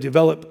 You got to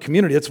develop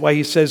community. That's why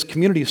he says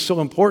community is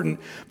so important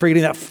for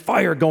getting that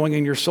fire going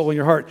in your soul and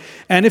your heart.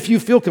 And if you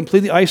feel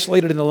completely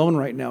isolated and alone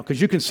right now, because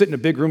you can sit in a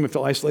big room and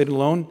feel isolated and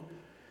alone,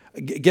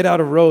 get out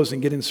of rows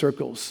and get in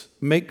circles.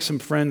 Make some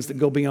friends that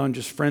go beyond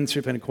just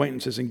friendship and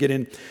acquaintances and get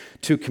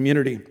into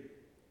community.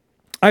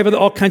 I have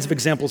all kinds of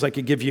examples I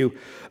could give you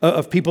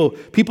of people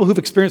who've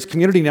experienced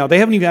community now. They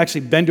haven't even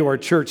actually been to our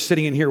church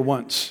sitting in here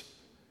once,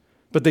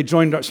 but they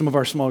joined some of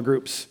our small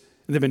groups,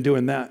 and they've been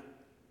doing that.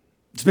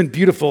 It's been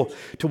beautiful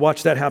to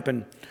watch that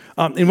happen.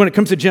 And when it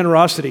comes to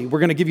generosity, we're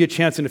going to give you a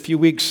chance in a few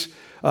weeks,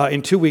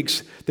 in 2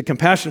 weeks, the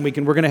Compassion Week,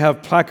 and we're going to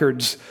have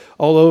placards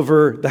all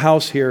over the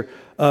house here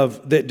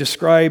that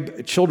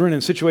describe children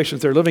and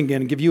situations they're living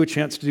in and give you a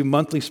chance to do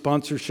monthly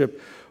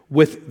sponsorship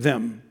with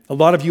them. A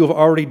lot of you are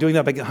already doing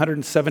that, like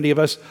 170 of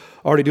us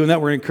already doing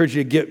that. We're going to encourage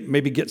you to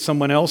maybe get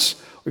someone else.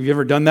 If you've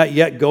ever done that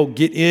yet, go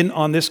get in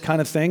on this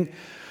kind of thing.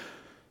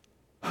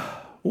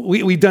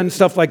 We've done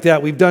stuff like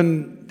that. We've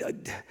done...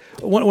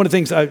 One of the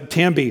things,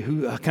 Tamby,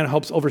 who kind of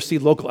helps oversee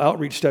local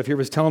outreach stuff here,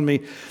 was telling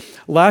me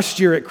last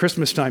year at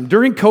Christmas time,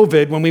 during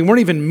COVID, when we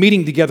weren't even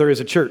meeting together as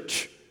a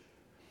church,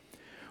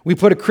 we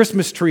put a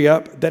Christmas tree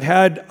up that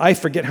had, I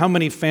forget how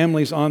many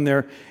families on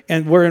there,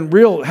 and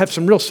have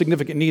some real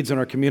significant needs in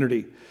our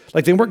community.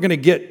 Like they weren't going to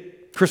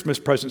get Christmas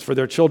presents for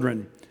their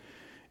children.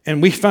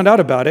 And we found out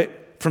about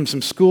it from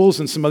some schools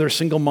and some other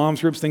single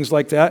moms groups, things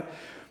like that.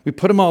 We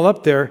put them all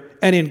up there,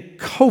 and in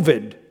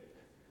COVID,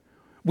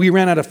 we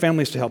ran out of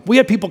families to help. We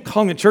had people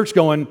calling the church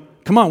going,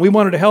 come on, we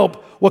wanted to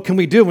help. What can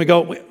we do? And we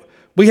go,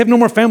 we have no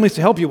more families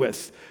to help you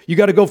with. You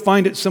got to go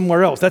find it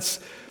somewhere else.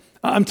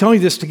 I'm telling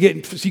you this so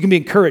you can be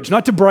encouraged,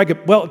 not to brag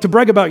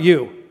about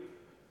you.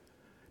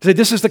 To say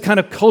this is the kind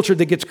of culture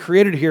that gets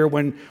created here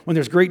when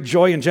there's great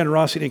joy and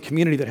generosity and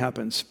community that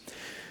happens.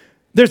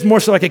 There's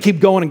more, so I could keep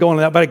going and going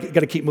on that, but I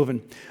got to keep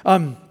moving.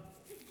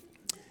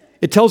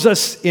 It tells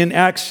us in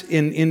Acts,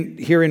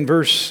 here in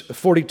verse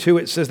 42,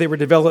 it says they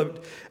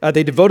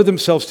devoted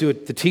themselves to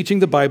teaching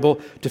the Bible,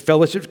 to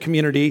fellowship,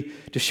 community,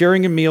 to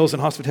sharing in meals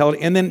and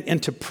hospitality,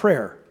 and to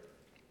prayer.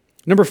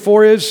 Number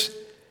 4 is,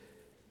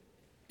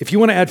 if you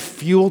want to add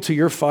fuel to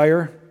your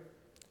fire,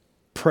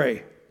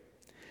 pray.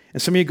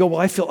 And some of you go, well,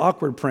 I feel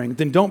awkward praying.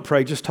 Then don't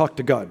pray, just talk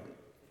to God.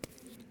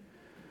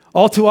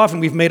 All too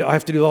often I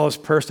have to do all this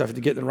prayer stuff to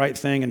get the right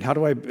thing, and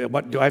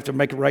do I have to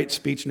make a right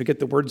speech and to get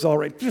the words all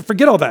right?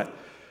 Forget all that.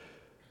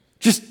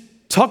 Just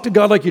talk to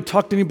God like you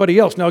talk to anybody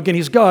else. Now, again,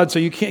 He's God, so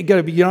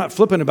you're not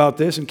flippant about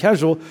this and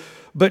casual,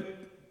 but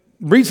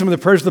read some of the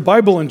prayers of the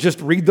Bible and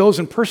just read those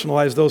and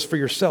personalize those for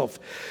yourself.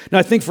 Now,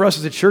 I think for us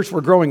as a church,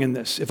 we're growing in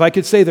this. If I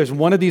could say there's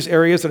one of these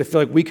areas that I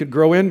feel like we could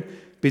grow in,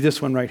 be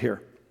this one right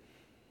here.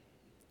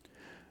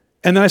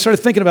 And then I started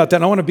thinking about that,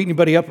 and I want to beat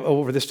anybody up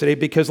over this today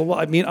because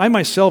I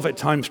myself at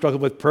times struggle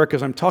with prayer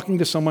because I'm talking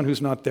to someone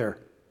who's not there.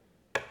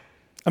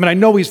 I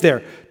know He's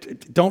there.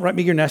 Don't write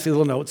me your nasty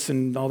little notes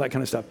and all that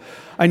kind of stuff.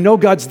 I know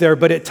God's there,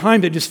 but at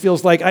times it just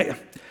feels like I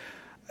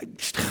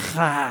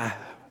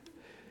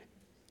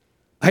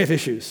have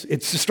issues.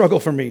 It's a struggle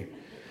for me.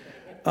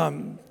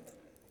 But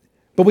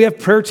we have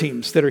prayer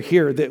teams that are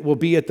here that will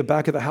be at the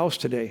back of the house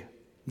today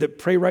that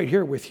pray right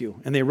here with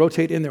you, and they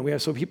rotate in there. We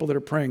have some people that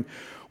are praying.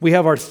 We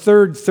have our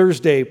third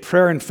Thursday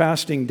prayer and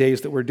fasting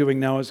days that we're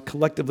doing now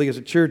collectively as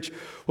a church,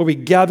 where we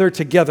gather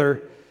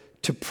together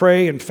to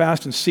pray and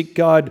fast and seek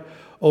God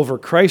over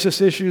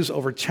crisis issues,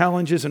 over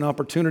challenges and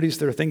opportunities.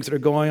 There are things that are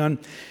going on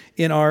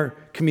in our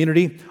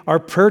community. Our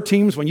prayer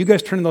teams, when you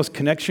guys turn in those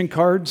connection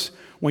cards,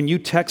 when you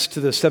text to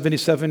the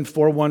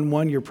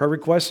 77411 your prayer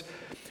requests,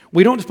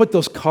 we don't just put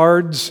those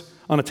cards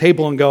on a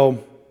table and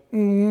go,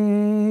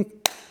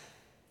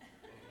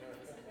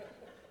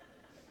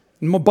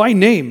 by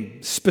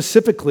name,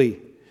 specifically,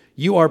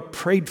 you are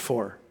prayed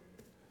for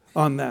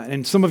on that.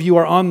 And some of you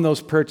are on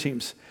those prayer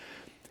teams.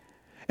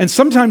 And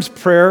sometimes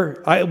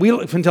prayer, we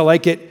tend to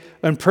like it,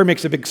 and prayer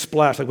makes a big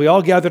splash. Like we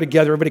all gather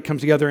together, everybody comes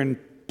together, and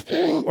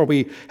or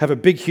we have a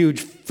big,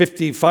 huge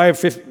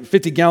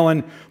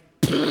 50-gallon,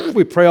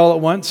 we pray all at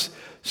once.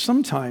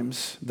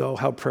 Sometimes, though,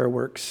 how prayer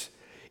works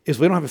is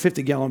we don't have a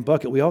 50-gallon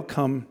bucket. We all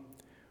come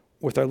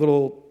with our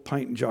little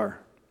pint jar.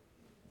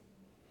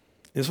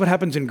 This is what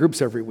happens in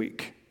groups every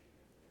week.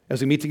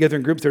 As we meet together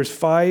in groups, there's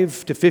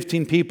 5 to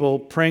 15 people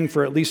praying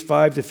for at least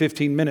 5 to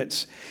 15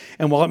 minutes.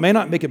 And while it may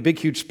not make a big,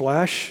 huge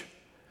splash,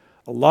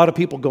 a lot of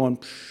people going,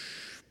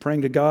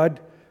 praying to God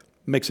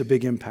makes a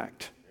big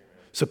impact.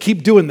 So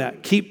keep doing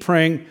that. Keep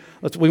praying.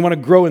 We want to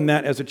grow in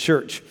that as a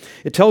church.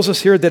 It tells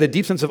us here that a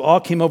deep sense of awe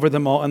came over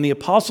them all, and the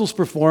apostles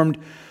performed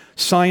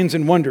signs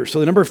and wonders.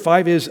 So the number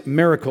 5 is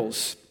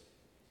miracles.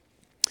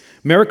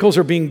 Miracles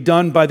are being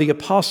done by the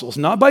apostles,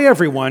 not by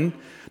everyone.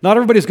 Not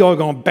everybody's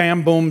going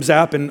bam, boom,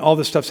 zap, and all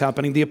this stuff's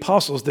happening. The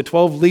apostles, the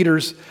 12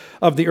 leaders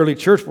of the early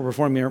church were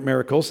performing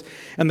miracles.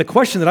 And the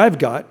question that I've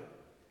got,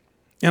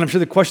 and I'm sure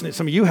the question that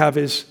some of you have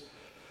is,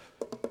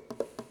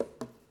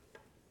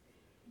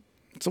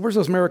 so where's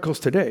those miracles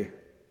today?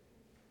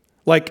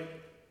 Like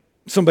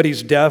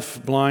somebody's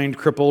deaf, blind,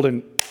 crippled,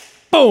 and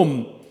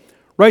boom,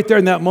 right there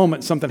in that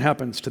moment, something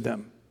happens to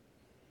them.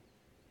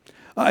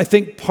 I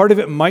think part of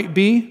it might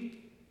be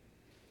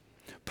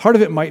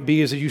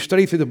is that you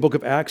study through the book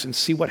of Acts and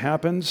see what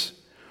happens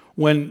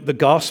when the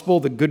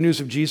gospel, the good news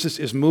of Jesus,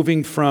 is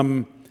moving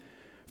from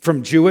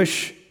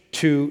Jewish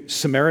to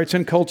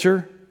Samaritan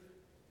culture,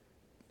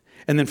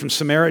 and then from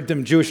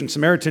Jewish and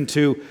Samaritan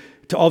to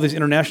all these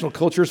international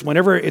cultures.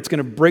 Whenever it's going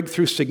to break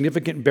through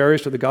significant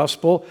barriers to the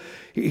gospel,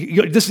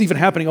 this is even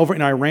happening over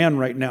in Iran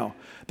right now.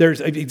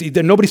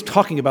 Nobody's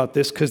talking about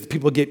this because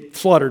people get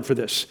slaughtered for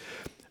this.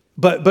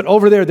 But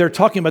over there, they're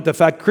talking about the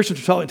fact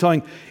Christians are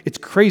telling it's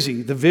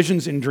crazy, the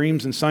visions and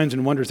dreams and signs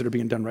and wonders that are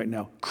being done right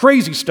now.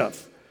 Crazy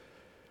stuff.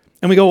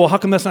 And we go, well, how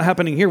come that's not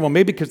happening here? Well,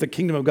 maybe because the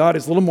kingdom of God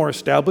is a little more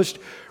established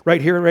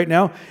right here, right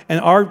now. And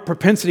our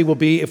propensity will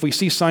be, if we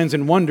see signs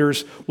and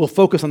wonders, we'll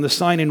focus on the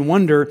sign and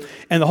wonder.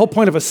 And the whole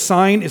point of a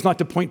sign is not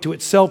to point to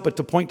itself, but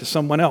to point to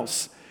someone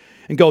else.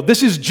 And go,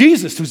 this is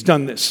Jesus who's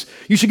done this.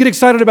 You should get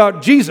excited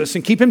about Jesus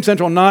and keep him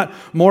central, not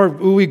more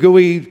ooey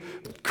gooey,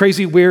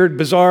 crazy, weird,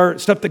 bizarre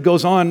stuff that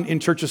goes on in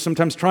churches,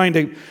 sometimes trying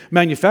to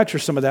manufacture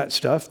some of that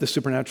stuff, the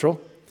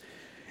supernatural.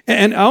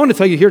 And I want to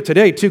tell you here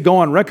today, too, go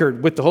on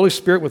record with the Holy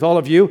Spirit, with all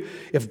of you.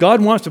 If God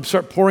wants to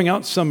start pouring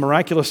out some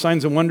miraculous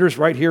signs and wonders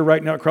right here,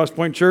 right now at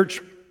Crosspoint Church,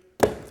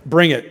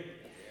 bring it.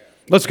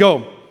 Let's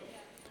go.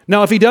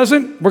 Now, if he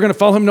doesn't, we're going to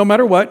follow him no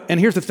matter what. And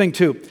here's the thing,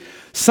 too.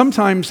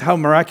 Sometimes how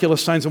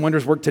miraculous signs and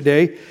wonders work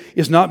today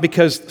is not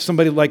because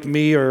somebody like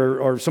me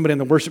or somebody on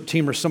the worship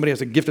team or somebody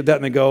has a gift of that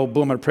and they go,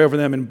 boom, I'm going to pray over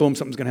them and boom,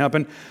 something's going to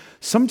happen.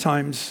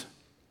 Sometimes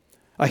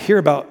I hear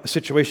about a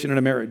situation in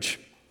a marriage,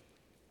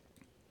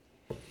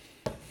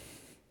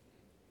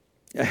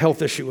 a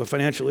health issue, a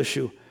financial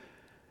issue,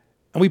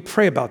 and we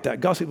pray about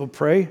that. God's people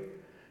pray,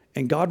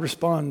 and God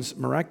responds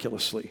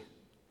miraculously.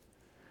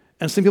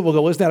 And some people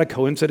go, isn't that a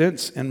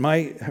coincidence? And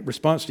my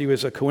response to you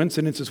is a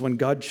coincidence is when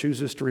God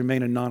chooses to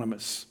remain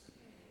anonymous.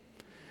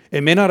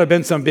 It may not have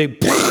been some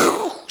big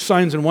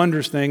signs and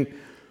wonders thing,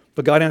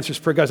 but God answers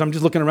prayer. Guys, I'm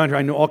just looking around here.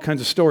 I know all kinds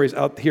of stories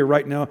out here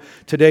right now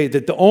today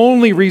that the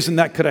only reason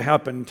that could have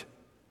happened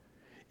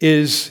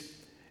is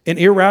an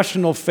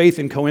irrational faith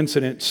in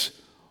coincidence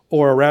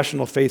or a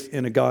rational faith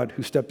in a God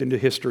who stepped into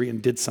history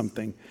and did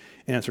something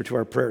in answer to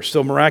our prayers.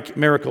 So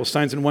miracles,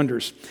 signs and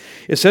wonders.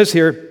 It says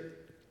here,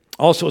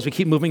 also, as we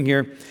keep moving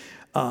here,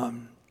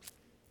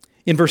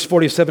 in verse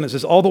 47, it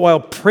says, all the while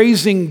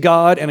praising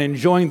God and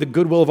enjoying the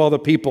goodwill of all the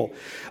people.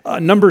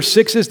 Number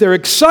 6 is they're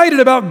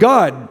excited about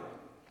God.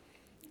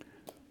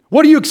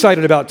 What are you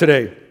excited about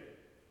today?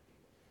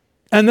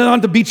 And then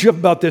not to beat you up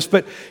about this,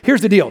 but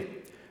here's the deal.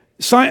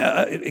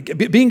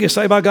 Being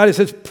excited about God, it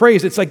says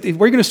praise. It's like where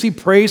you're going to see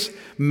praise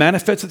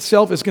manifest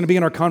itself is going to be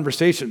in our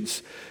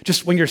conversations.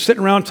 Just when you're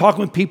sitting around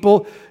talking with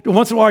people,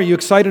 once in a while, are you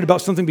excited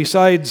about something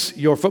besides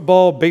your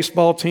football,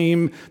 baseball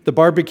team, the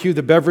barbecue,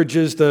 the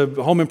beverages, the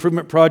home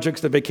improvement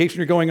projects, the vacation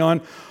you're going on?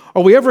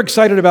 Are we ever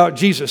excited about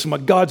Jesus and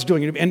what God's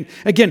doing? And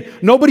again,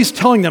 nobody's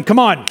telling them, come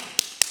on,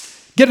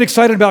 get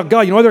excited about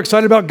God. You know why they're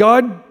excited about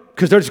God?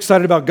 Because they're just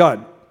excited about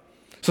God.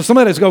 So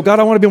somebody has to go, God,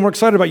 I want to be more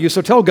excited about you.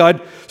 So tell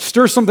God,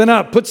 stir something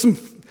up,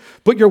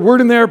 put your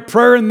word in there,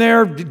 prayer in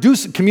there, do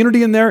some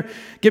community in there,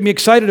 get me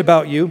excited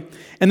about you.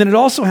 And then it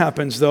also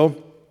happens, though,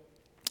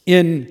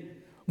 in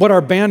what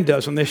our band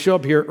does when they show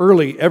up here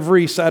early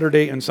every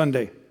Saturday and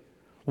Sunday,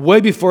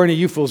 way before any of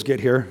you fools get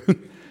here.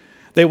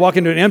 They walk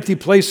into an empty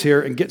place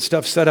here and get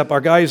stuff set up.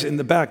 Our guys in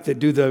the back that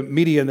do the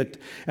media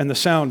and the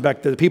sound,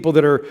 back to the people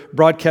that are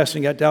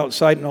broadcasting at the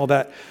outside and all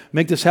that,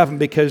 make this happen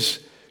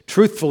because,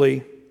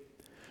 truthfully,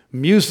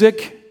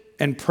 music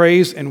and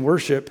praise and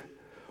worship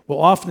will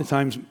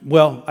oftentimes,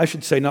 well, I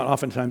should say not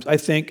oftentimes, I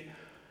think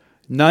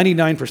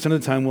 99% of the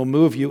time will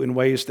move you in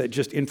ways that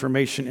just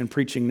information and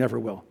preaching never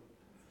will.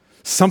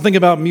 Something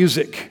about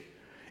music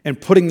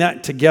and putting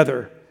that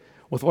together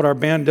with what our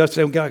band does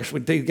today. Gosh,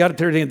 they got it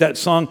today. That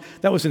song,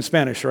 that was in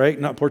Spanish, right?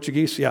 Not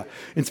Portuguese? Yeah,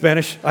 in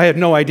Spanish. I had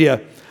no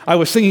idea. I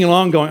was singing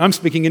along going, I'm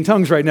speaking in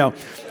tongues right now.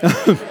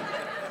 I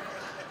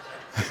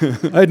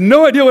had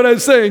no idea what I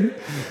was saying.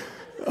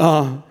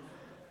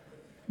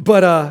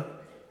 But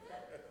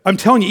I'm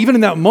telling you, even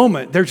in that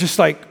moment, they're just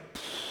like,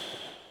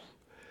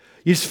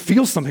 you just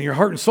feel something in your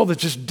heart and soul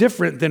that's just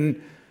different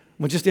than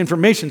with just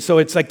information. So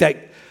it's like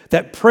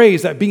that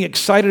praise, that being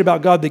excited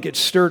about God that gets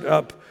stirred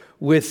up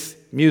with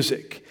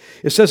music.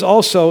 It says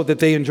also that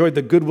they enjoyed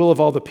the goodwill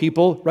of all the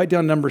people. Write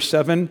down number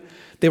 7.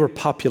 They were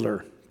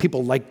popular.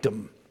 People liked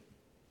them.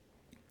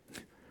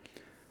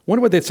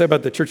 Wonder what they'd say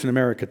about the church in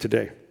America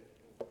today.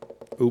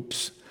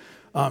 Oops.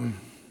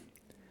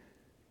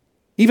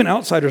 Even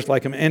outsiders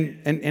like him.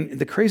 And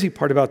the crazy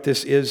part about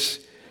this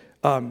is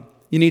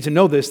you need to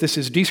know this. This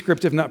is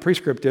descriptive, not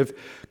prescriptive,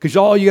 because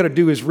all you got to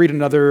do is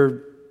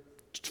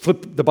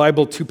flip the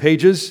Bible 2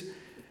 pages,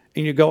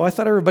 and you go, I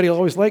thought everybody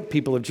always liked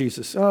people of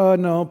Jesus. Oh,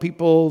 no,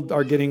 people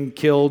are getting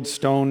killed,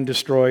 stoned,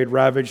 destroyed,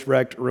 ravaged,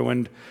 wrecked,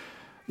 ruined.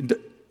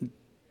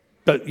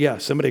 But yeah,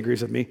 somebody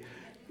agrees with me.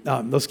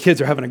 Those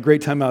kids are having a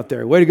great time out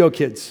there. Way to go,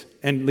 kids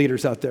and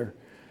leaders out there.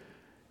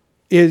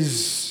 I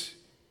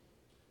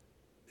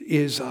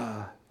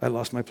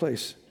lost my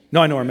place.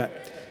 No, I know where I'm at.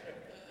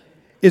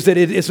 Is that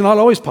it's not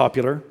always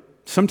popular.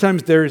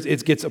 Sometimes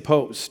it gets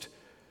opposed.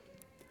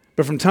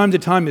 But from time to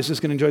time, it's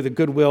just going to enjoy the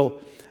goodwill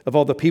of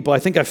all the people. I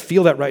think I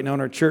feel that right now in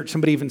our church.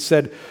 Somebody even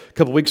said a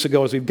couple weeks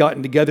ago as we've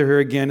gotten together here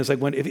again, it's like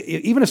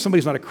even if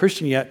somebody's not a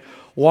Christian yet,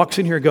 walks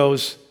in here and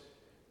goes,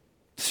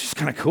 it's just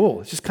kind of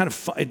cool. It's just kind of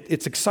fun.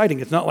 It's exciting.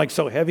 It's not like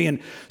so heavy.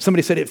 And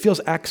somebody said it feels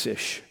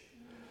Acts-ish.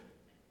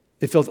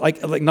 It feels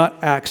like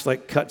not Acts,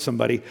 like cut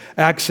somebody.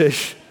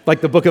 Acts-ish,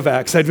 like the book of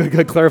Acts.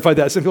 I'd clarify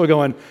that. Some people are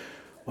going,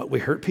 what, we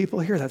hurt people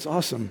here? That's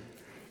awesome.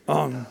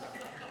 And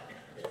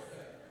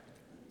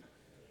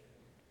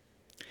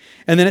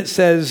then it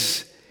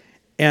says,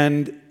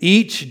 and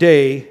each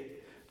day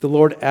the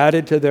Lord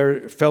added to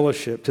their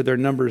fellowship, to their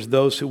numbers,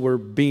 those who were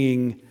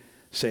being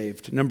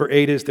saved. Number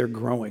 8 is they're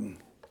growing.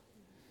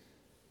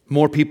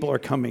 More people are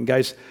coming.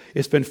 Guys,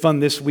 it's been fun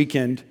this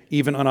weekend,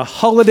 even on a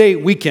holiday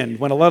weekend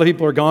when a lot of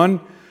people are gone.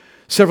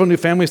 Several new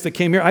families that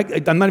came here.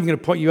 I'm not even going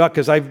to point you out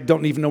because I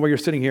don't even know where you're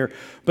sitting here.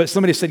 But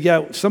somebody said,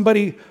 yeah,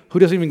 somebody who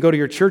doesn't even go to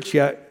your church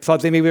yet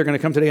thought they maybe were going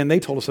to come today and they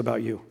told us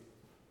about you.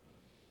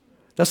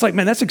 That's like,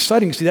 man, that's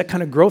exciting to see that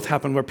kind of growth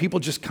happen where people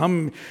just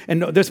come and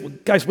know this.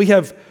 Guys, we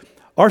have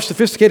our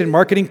sophisticated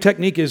marketing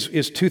technique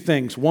is 2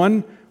 things.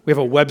 One, we have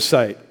a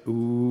website.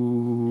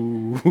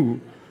 Ooh.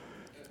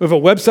 We have a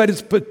website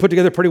that's put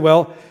together pretty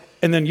well,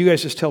 and then you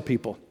guys just tell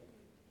people.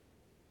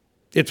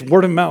 It's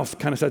word of mouth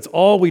kind of stuff. That's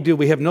all we do.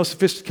 We have no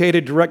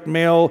sophisticated direct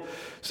mail.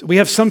 We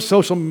have some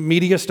social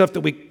media stuff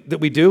that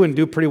we do and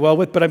do pretty well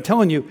with, but I'm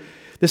telling you,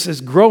 this is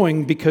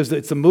growing because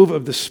it's the move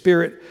of the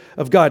Spirit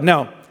of God.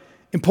 Now,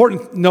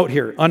 important note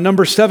here. On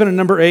number 7 and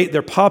number 8,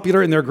 they're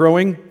popular and they're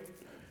growing.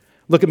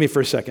 Look at me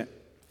for a second.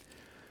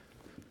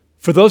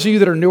 For those of you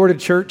that are newer to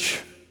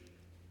church,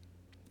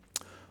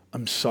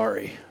 I'm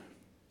sorry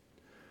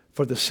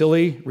for the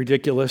silly,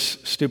 ridiculous,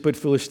 stupid,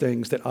 foolish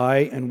things that I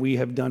and we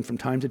have done from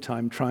time to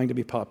time trying to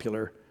be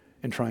popular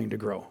and trying to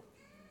grow,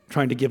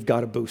 trying to give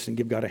God a boost and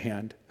give God a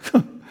hand.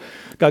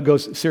 God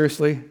goes,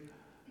 seriously?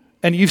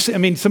 And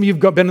some of you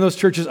have been in those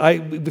churches.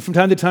 From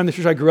time to time, the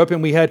church I grew up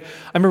in, I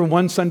remember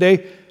one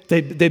Sunday,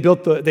 they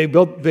broke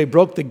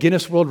the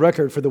Guinness World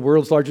Record for the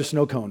world's largest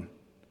snow cone.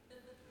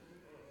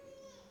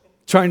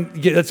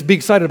 Let's be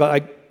excited about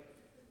it.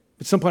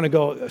 At some point I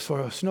go, so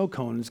a snow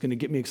cone is going to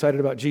get me excited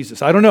about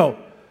Jesus. I don't know.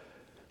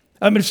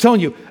 I'm just telling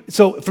you.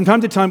 So from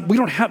time to time, you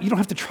don't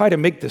have to try to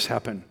make this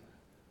happen.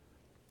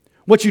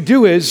 What you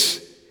do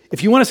is,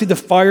 if you want to see the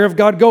fire of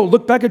God go,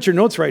 look back at your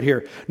notes right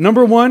here.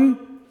 Number 1,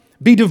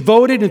 be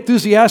devoted,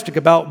 enthusiastic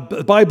about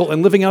the Bible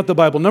and living out the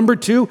Bible. Number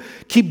 2,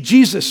 keep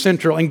Jesus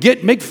central and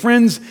make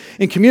friends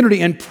in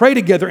community and pray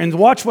together and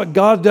watch what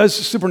God does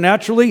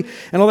supernaturally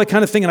and all that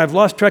kind of thing. And I've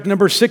lost track.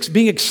 Number 6,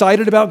 being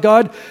excited about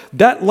God.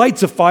 That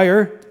lights a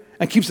fire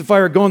and keeps the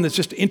fire going. That's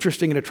just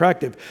interesting and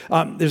attractive.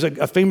 There's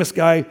a famous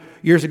guy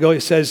years ago. He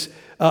says,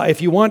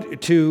 if you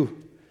want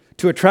to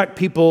attract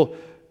people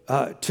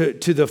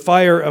to the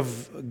fire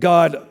of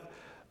God,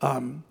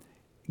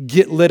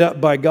 get lit up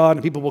by God,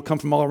 and people will come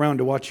from all around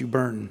to watch you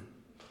burn.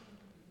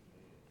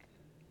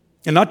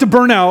 And not to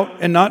burn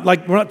out, and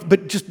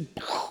but just,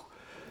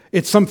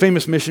 it's some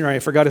famous missionary. I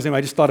forgot his name. I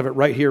just thought of it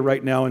right here,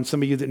 right now. And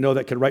some of you that know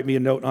that could write me a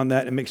note on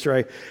that and make sure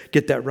I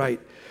get that right.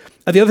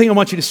 The other thing I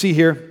want you to see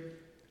here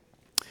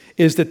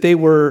is that they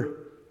were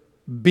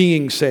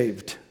being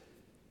saved.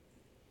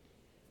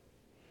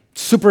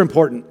 Super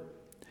important.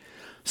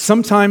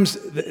 Sometimes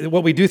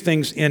what we do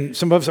things in,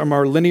 some of us are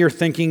more linear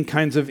thinking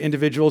kinds of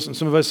individuals, and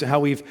some of us, how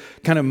we've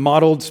kind of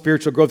modeled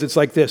spiritual growth, it's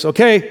like this.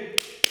 Okay,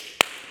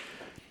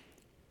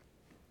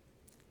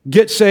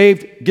 get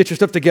saved, get your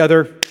stuff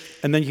together,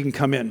 and then you can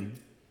come in.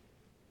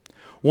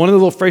 One of the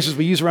little phrases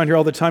we use around here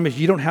all the time is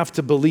you don't have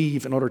to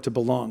believe in order to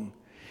belong.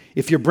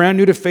 If you're brand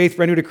new to faith,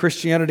 brand new to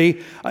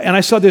Christianity, and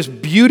I saw this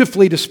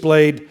beautifully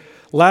displayed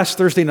last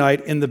Thursday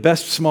night in the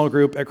best small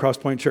group at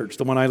Crosspoint Church,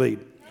 the one I lead.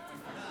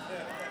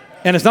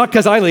 And it's not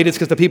because I lead, it's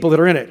because the people that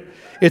are in it.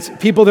 It's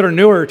people that are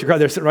newer to Christ.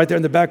 They're sitting right there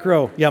in the back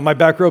row. Yeah, my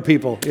back row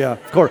people. Yeah,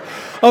 of course.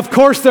 Of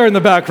course they're in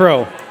the back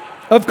row.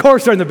 Of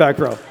course they're in the back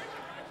row.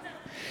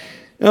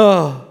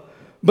 Oh,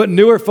 but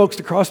newer folks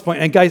to Crosspoint.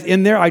 And guys,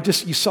 in there,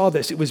 you saw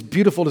this. It was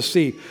beautiful to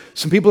see.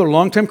 Some people are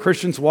longtime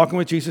Christians walking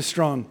with Jesus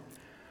strong.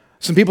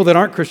 Some people that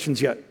aren't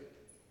Christians yet.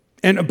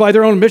 And by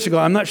their own admission,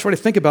 I'm not sure what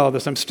to think about all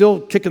this. I'm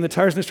still kicking the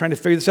tires and just trying to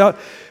figure this out.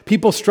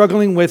 People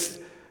struggling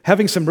with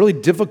having some really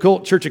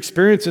difficult church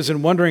experiences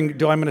and wondering, I'm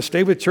going to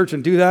stay with church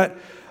and do that?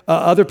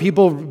 Other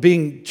people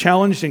being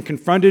challenged and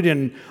confronted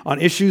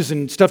on issues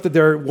and stuff that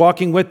they're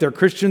walking with. They're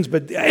Christians.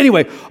 But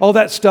anyway, all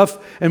that stuff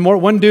and more.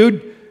 One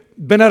dude,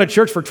 been out of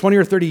church for 20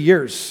 or 30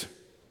 years.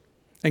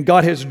 And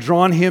God has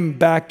drawn him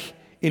back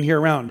in here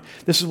around.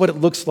 This is what it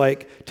looks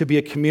like to be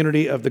a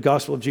community of the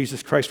gospel of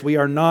Jesus Christ. We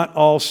are not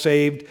all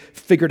saved,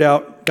 figured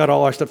out, got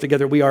all our stuff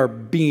together. We are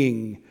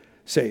being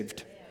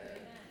saved.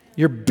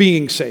 You're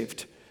being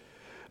saved.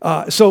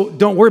 So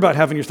don't worry about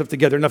having your stuff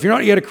together. Now, if you're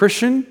not yet a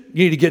Christian,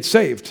 you need to get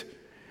saved.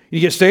 You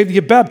get saved, you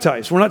get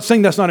baptized. We're not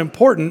saying that's not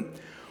important.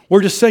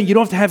 We're just saying you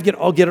don't have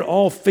to get it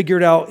all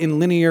figured out in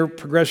linear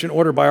progression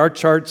order by our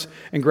charts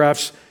and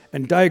graphs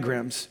and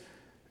diagrams.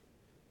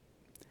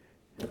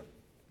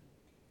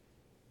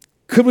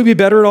 Could we be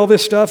better at all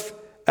this stuff?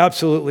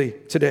 Absolutely,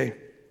 today.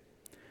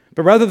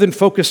 But rather than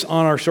focus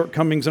on our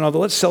shortcomings and all that,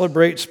 let's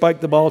celebrate, spike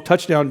the ball,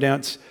 touchdown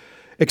dance,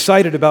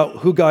 excited about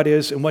who God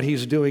is and what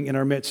he's doing in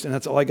our midst. And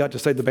that's all I got to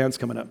say. The band's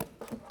coming up.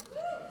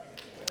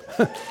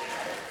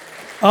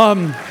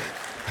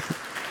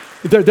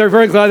 They're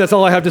very glad that's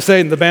all I have to say,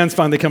 and the band's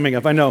finally coming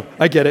up. I know,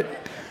 I get it.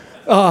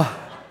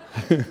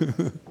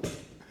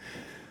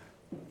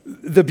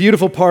 The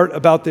beautiful part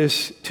about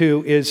this,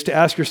 too, is to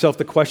ask yourself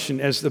the question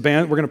as the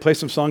band, we're going to play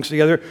some songs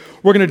together.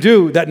 We're going to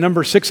do that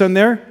number 6 on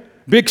there.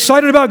 Be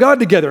excited about God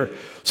together.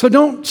 So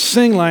don't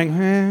sing like,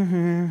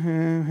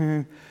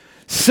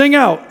 sing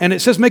out. And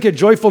it says make a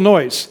joyful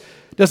noise.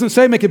 It doesn't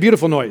say make a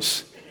beautiful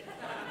noise.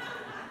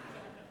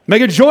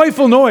 Make a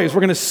joyful noise.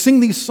 We're going to sing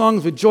these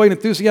songs with joy and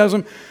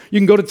enthusiasm. You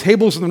can go to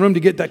tables in the room to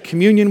get that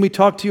communion we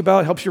talked to you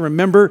about. It helps you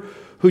remember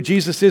who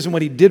Jesus is and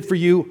what he did for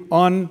you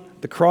on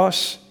the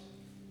cross.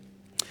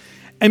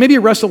 And maybe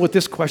wrestle with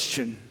this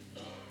question.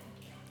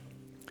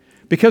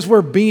 Because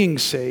we're being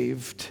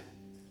saved,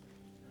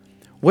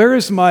 where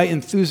is my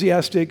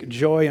enthusiastic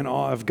joy and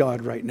awe of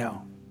God right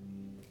now?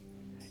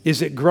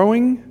 Is it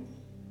growing?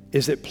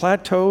 Is it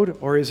plateaued?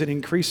 Or is it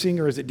increasing?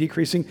 Or is it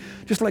decreasing?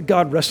 Just let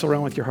God wrestle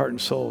around with your heart and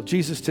soul.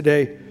 Jesus,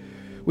 today,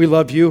 we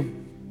love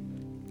you.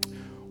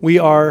 We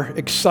are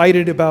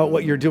excited about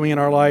what you're doing in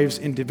our lives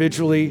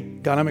individually.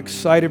 God, I'm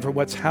excited for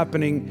what's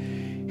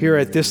happening here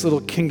at this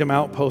little kingdom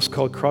outpost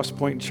called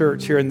Crosspoint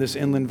Church here in this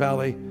inland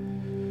valley.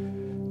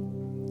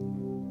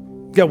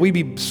 God, we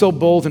be so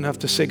bold enough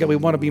to say, God, we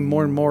want to be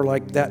more and more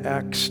like that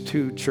Acts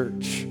 2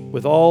 church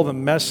with all the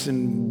mess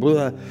and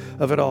blah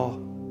of it all.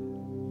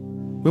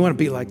 We want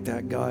to be like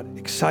that, God,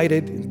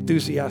 excited,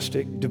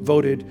 enthusiastic,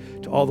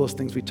 devoted to all those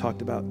things we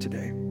talked about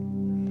today.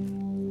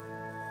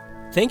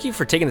 Thank you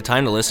for taking the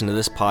time to listen to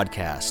this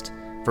podcast.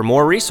 For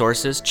more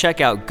resources,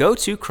 check out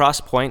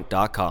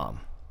gotocrosspoint.com.